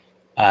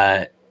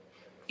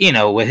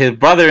 with his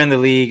brother in the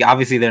league,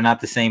 obviously they're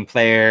not the same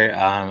player.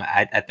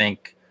 I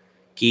think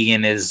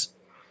Keegan has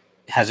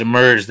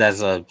emerged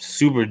as a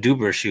super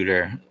duper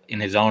shooter in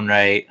his own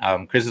right.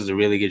 Chris is a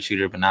really good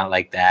shooter, but not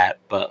like that.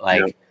 But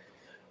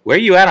where are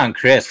you at on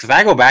Chris? Because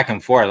I go back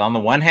and forth. On the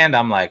one hand,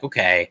 I'm like,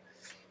 okay,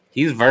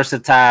 he's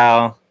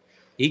versatile.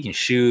 He can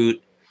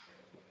shoot.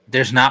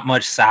 There's not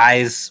much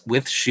size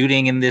with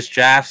shooting in this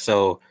draft,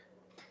 so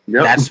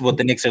that's what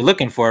the Knicks are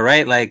looking for,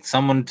 right? Like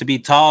someone to be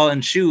tall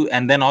and shoot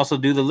and then also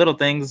do the little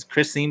things.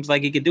 Chris seems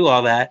like he could do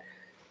all that.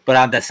 But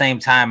at the same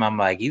time, I'm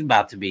like, he's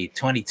about to be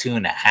 22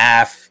 and a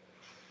half.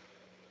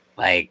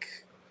 Like,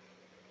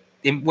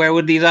 where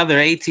would these other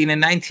 18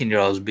 and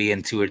 19-year-olds be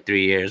in 2 or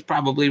 3 years?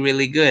 Probably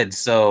really good.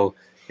 So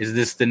is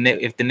this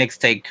if the Knicks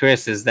take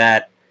Chris, is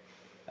that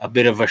a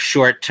bit of a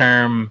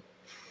short-term,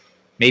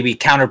 maybe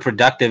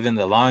counterproductive in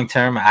the long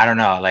term? I don't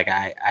know. Like,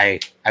 I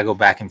go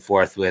back and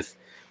forth with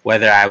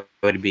whether I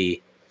would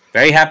be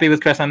very happy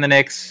with Chris on the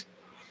Knicks,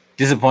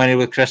 disappointed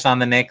with Chris on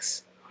the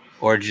Knicks,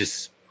 or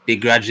just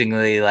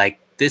begrudgingly like,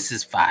 this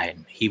is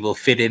fine. He will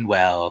fit in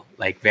well,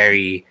 like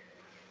very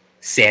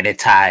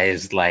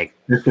sanitized, like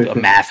a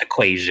math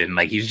equation.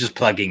 Like he's just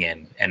plugging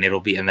in and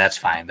that's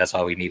fine. That's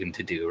all we need him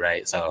to do,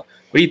 right? So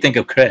what do you think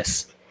of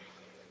Chris?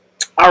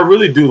 I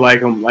really do like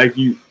him. Like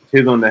you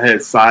hit on the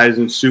head, size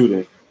and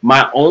shooting.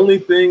 My only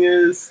thing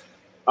is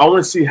I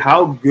want to see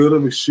how good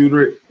of a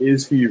shooter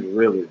is he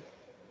really.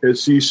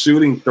 Because she's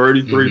shooting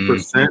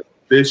 33%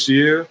 this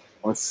year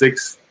on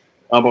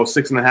about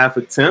 6.5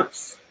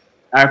 attempts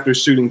after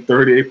shooting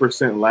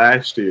 38%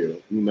 last year,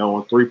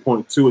 on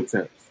 3.2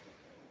 attempts.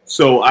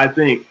 So I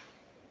think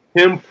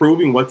him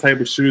proving what type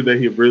of shooter that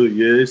he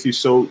really is, he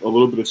showed a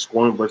little bit of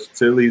scoring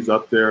versatility. He's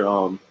up there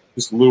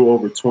just a little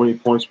over 20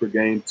 points per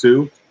game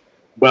too.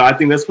 But I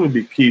think that's going to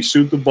be key.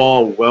 Shoot the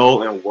ball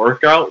well in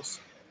workouts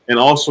and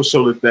also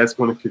show that that's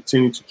going to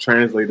continue to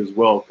translate as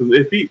well. Because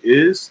if he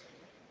is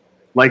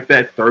like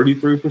that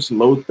 33%,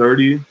 low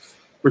 30%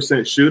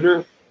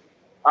 shooter,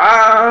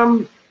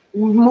 I'm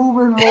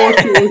moving more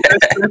to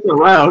that second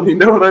round. You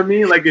know what I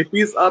mean? Like if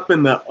he's up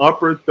in the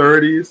upper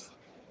 30s,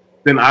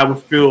 then I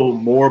would feel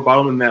more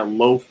about him in that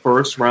low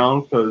first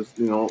round because,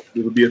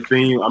 it'll be a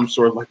theme, I'm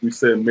sure, like we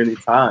said many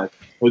times,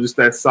 or just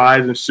that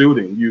size and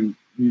shooting.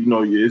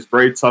 It's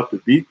very tough to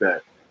beat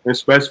that, and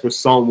especially for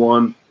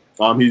someone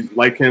he's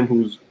like him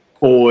who's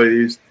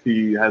poised,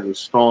 he has a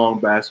strong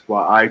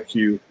basketball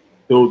IQ.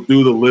 He'll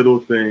do the little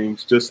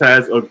things, just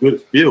has a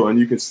good feel, and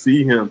you can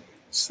see him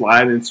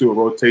slide into a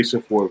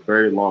rotation for a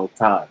very long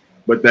time.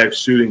 But that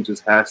shooting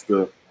just has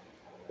to,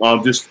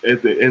 just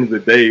at the end of the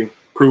day,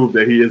 prove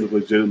that he is a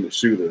legitimate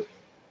shooter.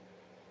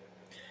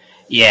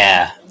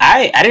 Yeah,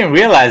 I didn't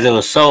realize it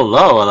was so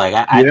low. Like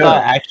I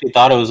actually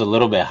thought it was a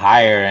little bit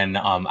higher, and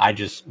I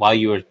just while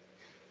you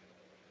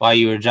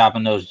were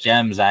dropping those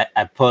gems, I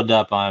pulled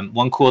up on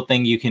one cool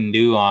thing you can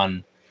do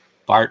on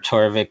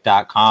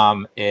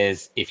barttorvik.com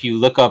is if you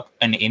look up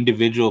an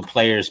individual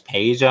player's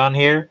page on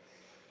here,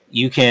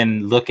 you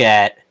can look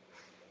at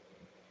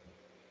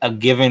a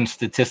given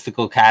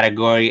statistical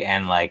category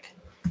and like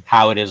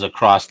how it is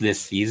across this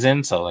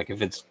season. So like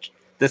if it's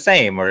the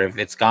same or if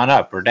it's gone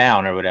up or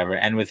down or whatever.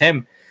 And with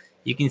him,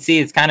 you can see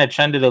it's kind of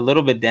trended a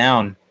little bit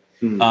down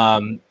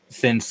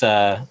since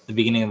the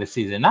beginning of the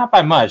season. Not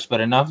by much,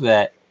 but enough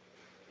that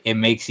it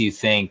makes you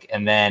think.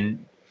 And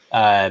then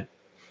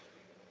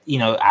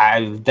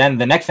then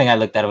the next thing I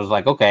looked at was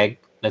like, okay,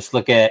 let's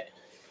look at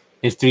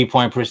his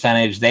 3-point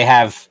percentage. They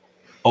have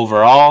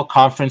overall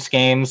conference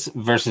games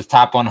versus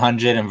top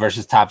 100 and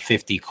versus top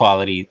 50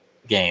 quality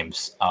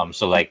games.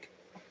 So like,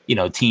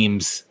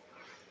 teams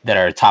that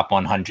are top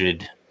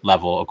 100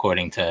 level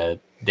according to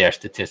their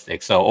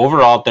statistics. So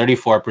overall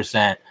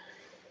 34%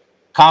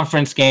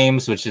 conference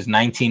games, which is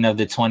 19 of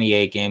the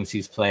 28 games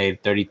he's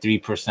played,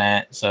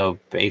 33%. So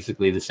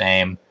basically the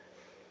same.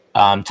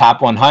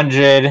 Top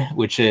 100,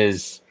 which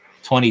is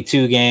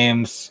 22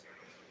 games,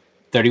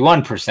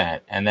 31%.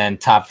 And then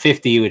top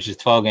 50, which is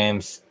 12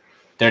 games,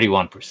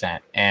 31%.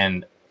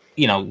 And,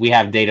 we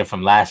have data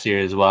from last year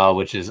as well,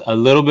 which is a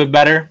little bit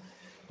better.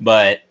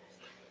 But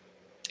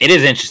it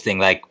is interesting.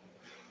 Like,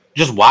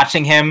 just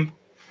watching him,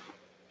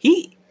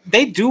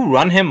 they do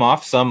run him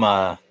off some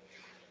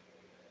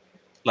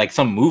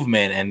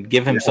movement and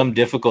give him some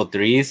difficult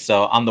threes.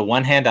 So on the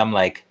one hand, I'm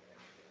like,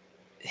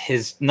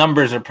 his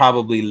numbers are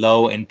probably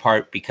low in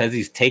part because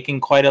he's taking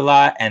quite a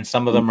lot and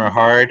some of them are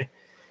hard.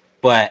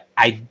 But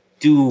I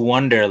do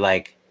wonder,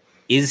 like,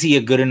 is he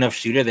a good enough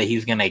shooter that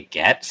he's going to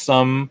get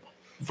some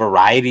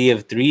variety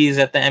of threes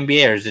at the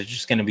NBA, or is it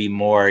just going to be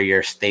more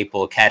your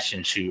staple catch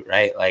and shoot,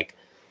 right? Like,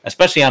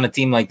 especially on a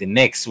team like the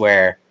Knicks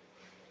where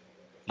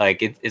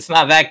like it's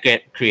not that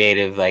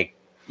creative. Like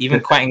even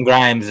Quentin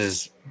Grimes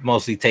is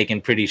mostly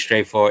taken pretty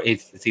straightforward.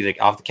 It's either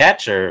off the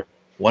catch or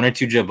one or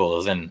two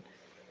dribbles, and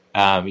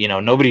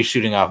nobody's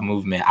shooting off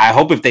movement. I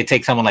hope if they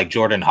take someone like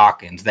Jordan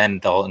Hawkins, then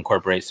they'll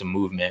incorporate some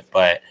movement.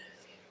 But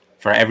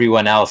for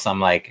everyone else, I'm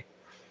like,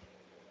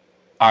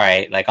 all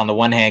right, like on the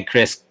one hand,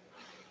 Chris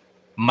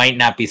might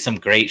not be some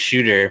great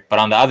shooter, but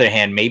on the other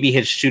hand, maybe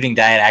his shooting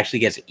diet actually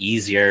gets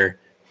easier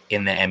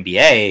in the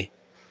NBA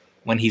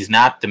when he's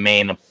not the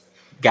main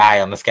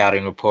guy on the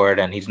scouting report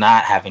and he's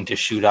not having to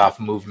shoot off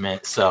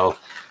movement. So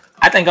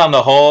I think on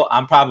the whole,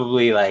 I'm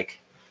probably like,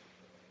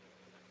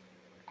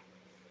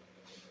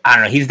 I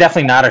don't know. He's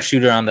definitely not a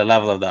shooter on the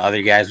level of the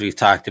other guys we've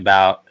talked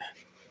about,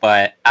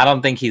 but I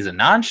don't think he's a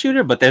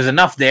non-shooter, but there's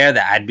enough there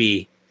that I'd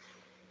be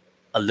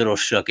a little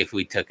shook if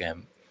we took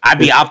him. I'd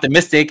be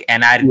optimistic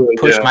and I'd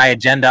push my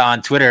agenda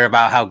on Twitter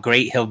about how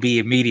great he'll be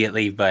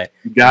immediately, but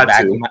in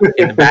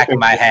the back of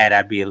my head,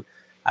 I'd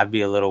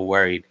be a little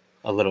worried,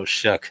 a little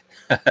shook.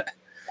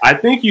 I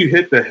think you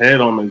hit the head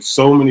on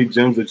so many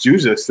gems that you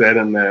just said,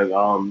 in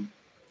that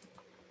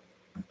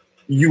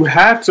you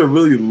have to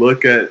really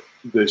look at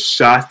the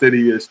shots that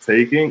he is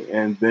taking,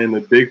 and then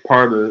the big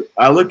part of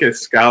I look at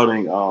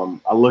scouting.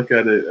 I look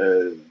at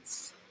it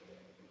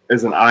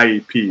as an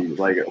IEP,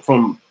 like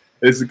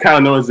it's kind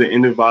of known as an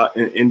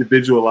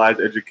individualized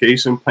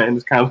education plan.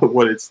 Is kind of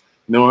what it's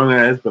known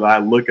as, but I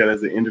look at it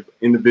as an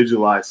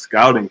individualized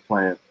scouting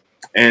plan.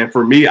 And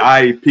for me,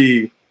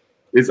 IEP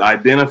is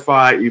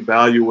identify,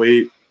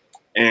 evaluate,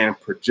 and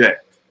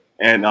project.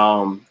 And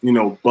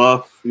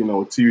Buff,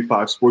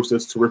 TV5 Sports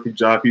does a terrific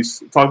job. He's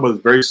talking about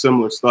this very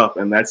similar stuff,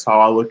 and that's how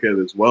I look at it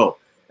as well.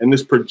 And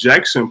this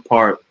projection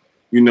part,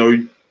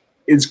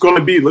 it's going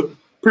to be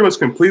pretty much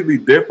completely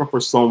different for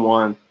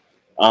someone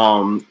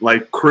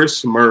like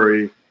Chris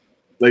Murray.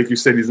 Like you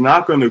said, he's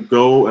not going to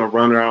go and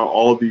run around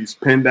all these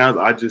pin downs.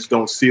 I just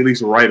don't see, at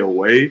least right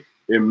away.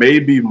 It may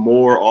be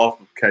more off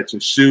of catch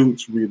and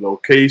shoots,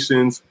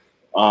 relocations,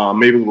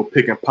 maybe a little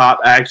pick and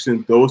pop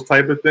action, those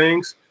type of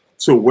things,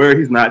 to where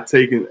he's not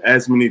taking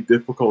as many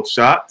difficult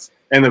shots,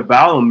 and the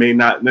volume may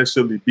not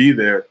necessarily be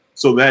there.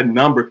 So that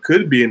number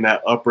could be in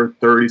that upper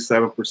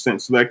 37%.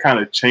 So that kind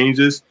of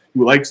changes.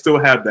 You still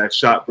have that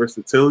shot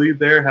versatility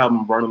there, have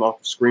him running off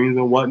the screens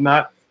and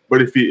whatnot.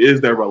 But if he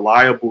is that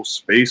reliable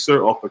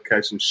spacer off of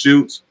catch and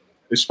shoots,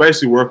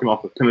 especially working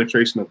off the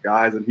penetration of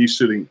guys, and he's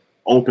shooting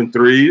open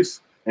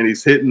threes and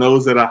he's hitting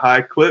those at a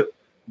high clip,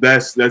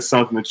 that's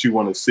something that you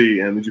want to see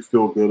and that you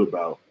feel good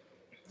about.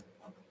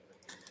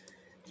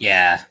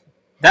 Yeah,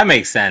 that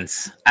makes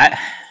sense.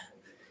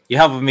 You're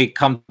helping me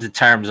come to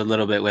terms a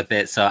little bit with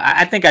it. So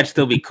I think I'd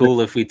still be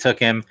cool if we took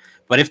him.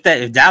 But if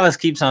Dallas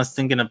keeps on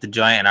stinking up the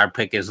joint and our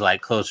pick is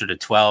like closer to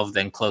 12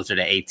 than closer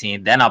to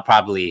 18, then I'll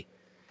probably,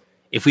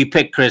 if we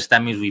pick Chris,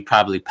 that means we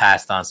probably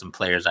passed on some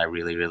players I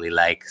really, really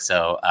like.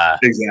 So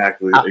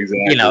exactly.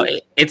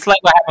 It's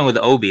like what happened with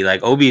Obi.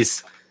 Like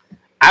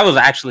I was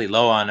actually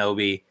low on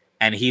Obi,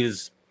 and he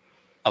was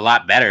a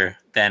lot better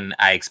than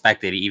I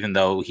expected, even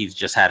though he's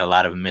just had a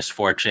lot of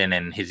misfortune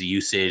and his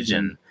usage.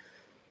 And,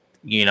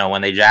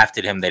 when they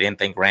drafted him, they didn't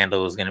think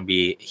Randall was going to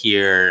be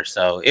here.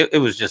 So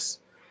it was just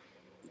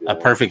a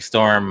perfect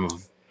storm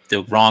of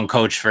the wrong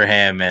coach for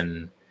him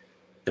and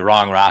the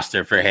wrong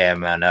roster for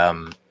him.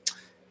 And,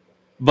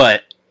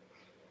 but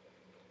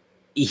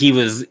he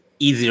was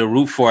easy to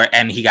root for,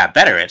 and he got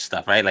better at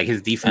stuff, right? Like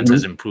his defense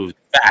has improved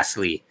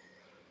vastly,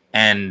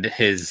 and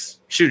his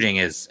shooting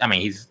is,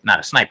 he's not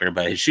a sniper,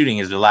 but his shooting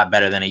is a lot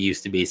better than it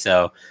used to be.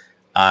 So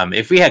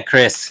if we had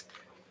Chris,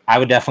 I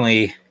would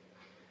definitely,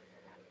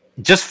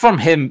 just from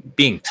him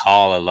being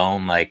tall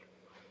alone, like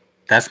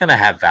that's going to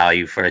have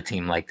value for a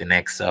team like the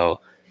Knicks.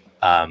 So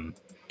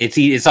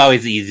it's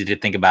always easy to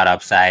think about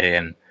upside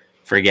and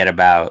forget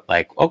about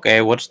like,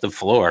 okay, what's the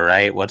floor,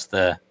 right? What's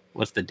the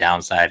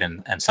downside?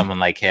 And someone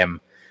like him,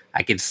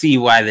 I could see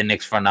why the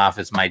Knicks front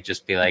office might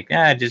just be like,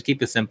 just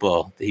keep it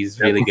simple.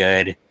 He's really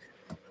good.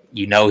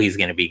 He's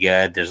going to be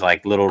good. There's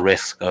like little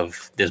risk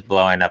of this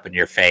blowing up in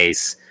your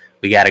face.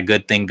 We got a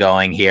good thing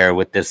going here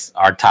with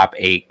our top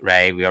 8,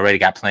 right? We already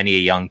got plenty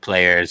of young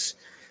players.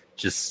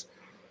 Just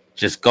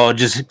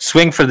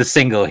swing for the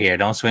single here.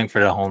 Don't swing for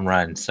the home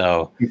run.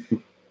 So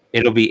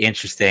it'll be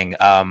interesting.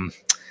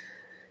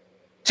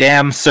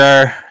 Jam,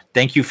 sir,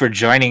 thank you for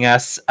joining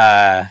us.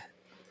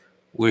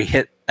 We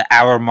hit the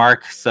hour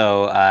mark,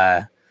 so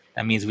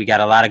that means we got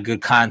a lot of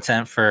good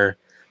content for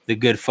the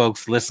good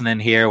folks listening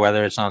here,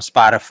 whether it's on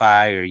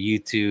Spotify or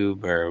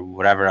YouTube or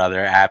whatever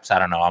other apps. I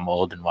don't know. I'm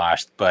old and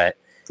washed, but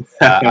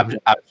I'm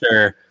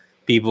sure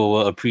people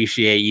will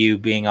appreciate you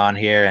being on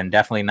here, and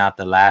definitely not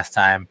the last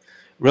time.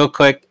 Real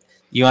quick,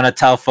 you want to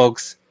tell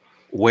folks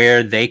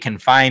where they can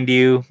find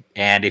you,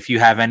 and if you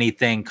have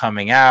anything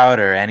coming out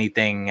or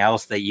anything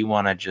else that you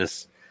want to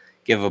just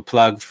give a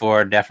plug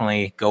for,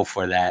 definitely go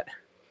for that.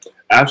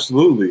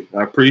 Absolutely.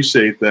 I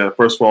appreciate that.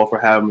 First of all, for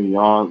having me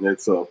on.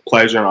 It's a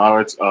pleasure and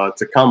honor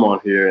to come on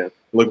here, and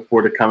looking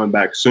forward to coming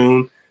back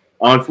soon.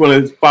 If you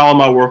want to follow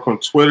my work on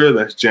Twitter,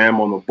 that's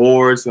Jam on the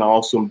Boards, and I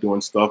also am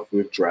doing stuff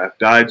with Draft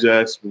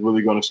Digest. We're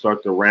really going to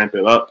start to ramp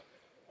it up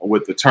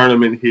with the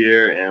tournament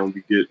here, and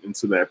we get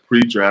into that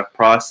pre-draft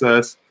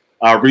process.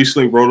 I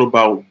recently wrote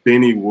about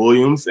Benny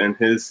Williams and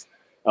his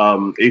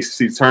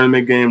ACC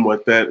tournament game,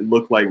 what that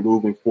looked like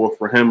moving forward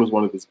for him was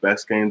one of his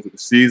best games of the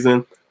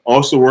season.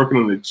 Also working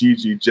on the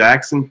G.G.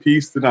 Jackson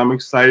piece that I'm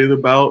excited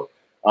about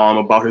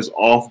his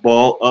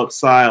off-ball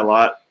upside. A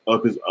lot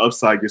of his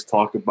upside gets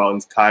talked about and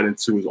is tied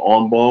into his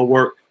on-ball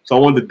work. So I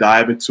wanted to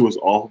dive into his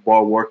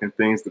off-ball work and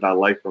things that I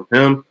like from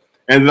him.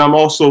 And then I'm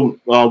also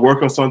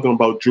working on something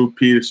about Drew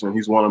Peterson.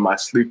 He's one of my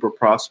sleeper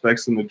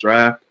prospects in the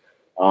draft.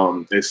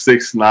 He's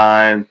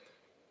 6'9",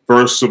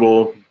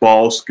 versatile,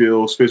 ball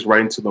skills, fits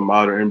right into the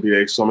modern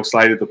NBA. So I'm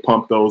excited to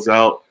pump those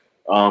out.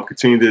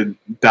 Continue to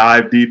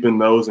dive deep in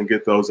those and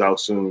get those out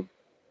soon.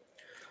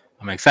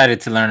 I'm excited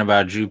to learn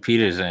about Drew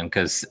Peterson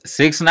because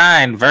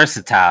 6'9",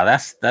 versatile.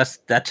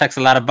 That checks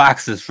a lot of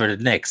boxes for the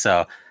Knicks.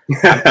 So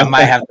I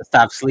might have to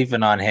stop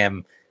sleeping on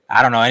him.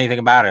 I don't know anything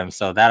about him,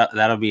 so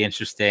that'll be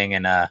interesting.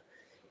 And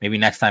maybe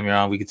next time you're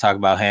on, we could talk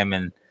about him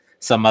and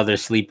some other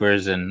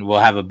sleepers, and we'll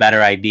have a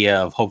better idea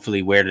of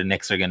hopefully where the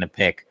Knicks are going to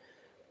pick.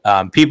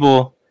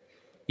 People,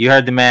 you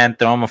heard the man.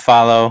 Throw him a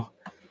follow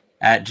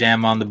at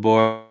Jam on the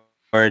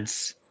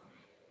Boards.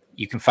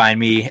 You can find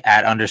me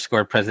at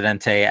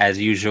 _Presidente as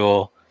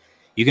usual.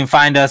 You can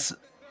find us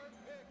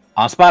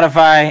on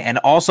Spotify and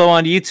also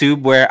on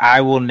YouTube, where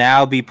I will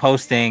now be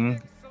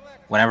posting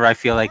whenever I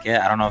feel like it.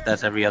 I don't know if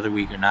that's every other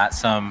week or not.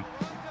 Some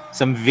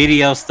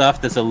video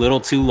stuff that's a little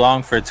too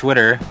long for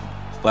Twitter,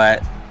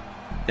 but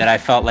that I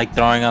felt like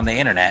throwing on the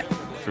internet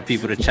for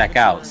people to check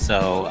out.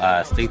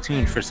 So stay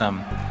tuned for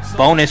some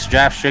bonus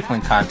Draft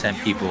Strickland content,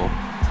 people.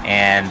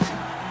 And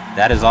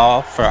that is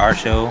all for our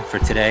show for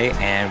today,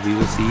 and we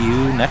will see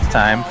you next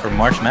time for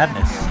March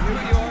Madness.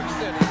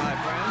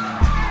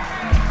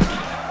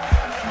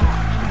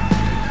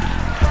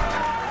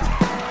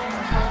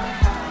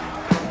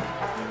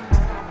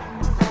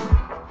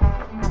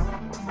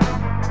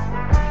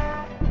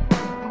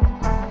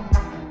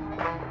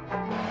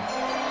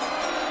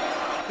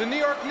 The New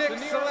York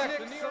Knicks select.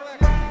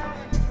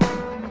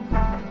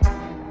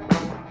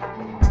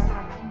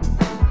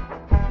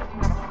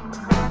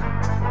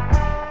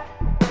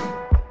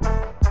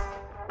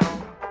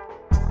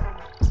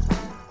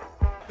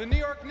 The New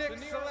York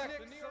Knicks select.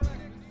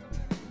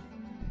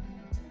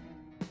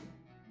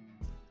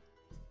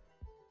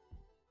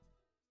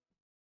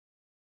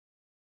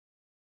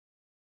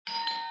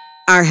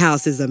 Our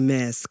house is a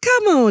mess.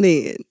 Come on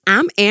in.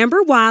 I'm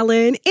Amber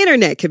Wallen,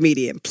 internet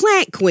comedian,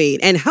 plant queen,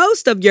 and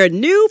host of your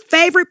new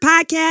favorite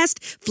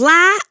podcast,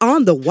 Fly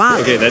on the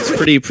Wallen. Okay, that's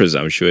pretty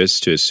presumptuous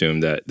to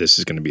assume that this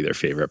is going to be their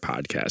favorite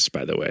podcast,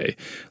 by the way.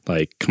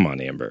 Like, come on,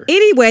 Amber.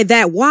 Anyway,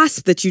 that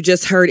wasp that you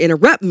just heard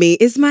interrupt me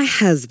is my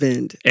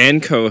husband.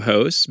 And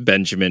co-host,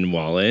 Benjamin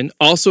Wallen,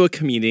 also a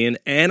comedian,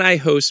 and I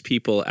host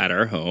people at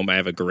our home. I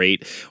have a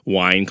great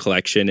wine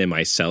collection in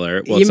my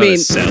cellar. Well, you mean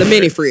the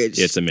mini fridge?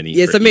 It's a mini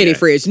fridge. It's a mini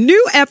fridge.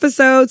 New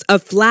episodes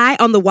of Fly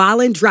on the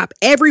Wallen drop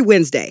every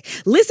Wednesday.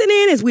 Listen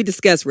in as we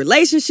discuss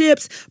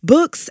relationships,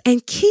 books,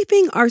 and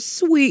keeping our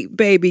sweet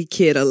baby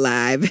kid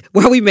alive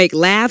while we make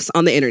laughs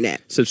on the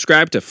internet.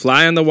 Subscribe to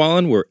Fly on the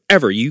Wallen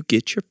wherever you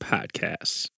get your podcasts.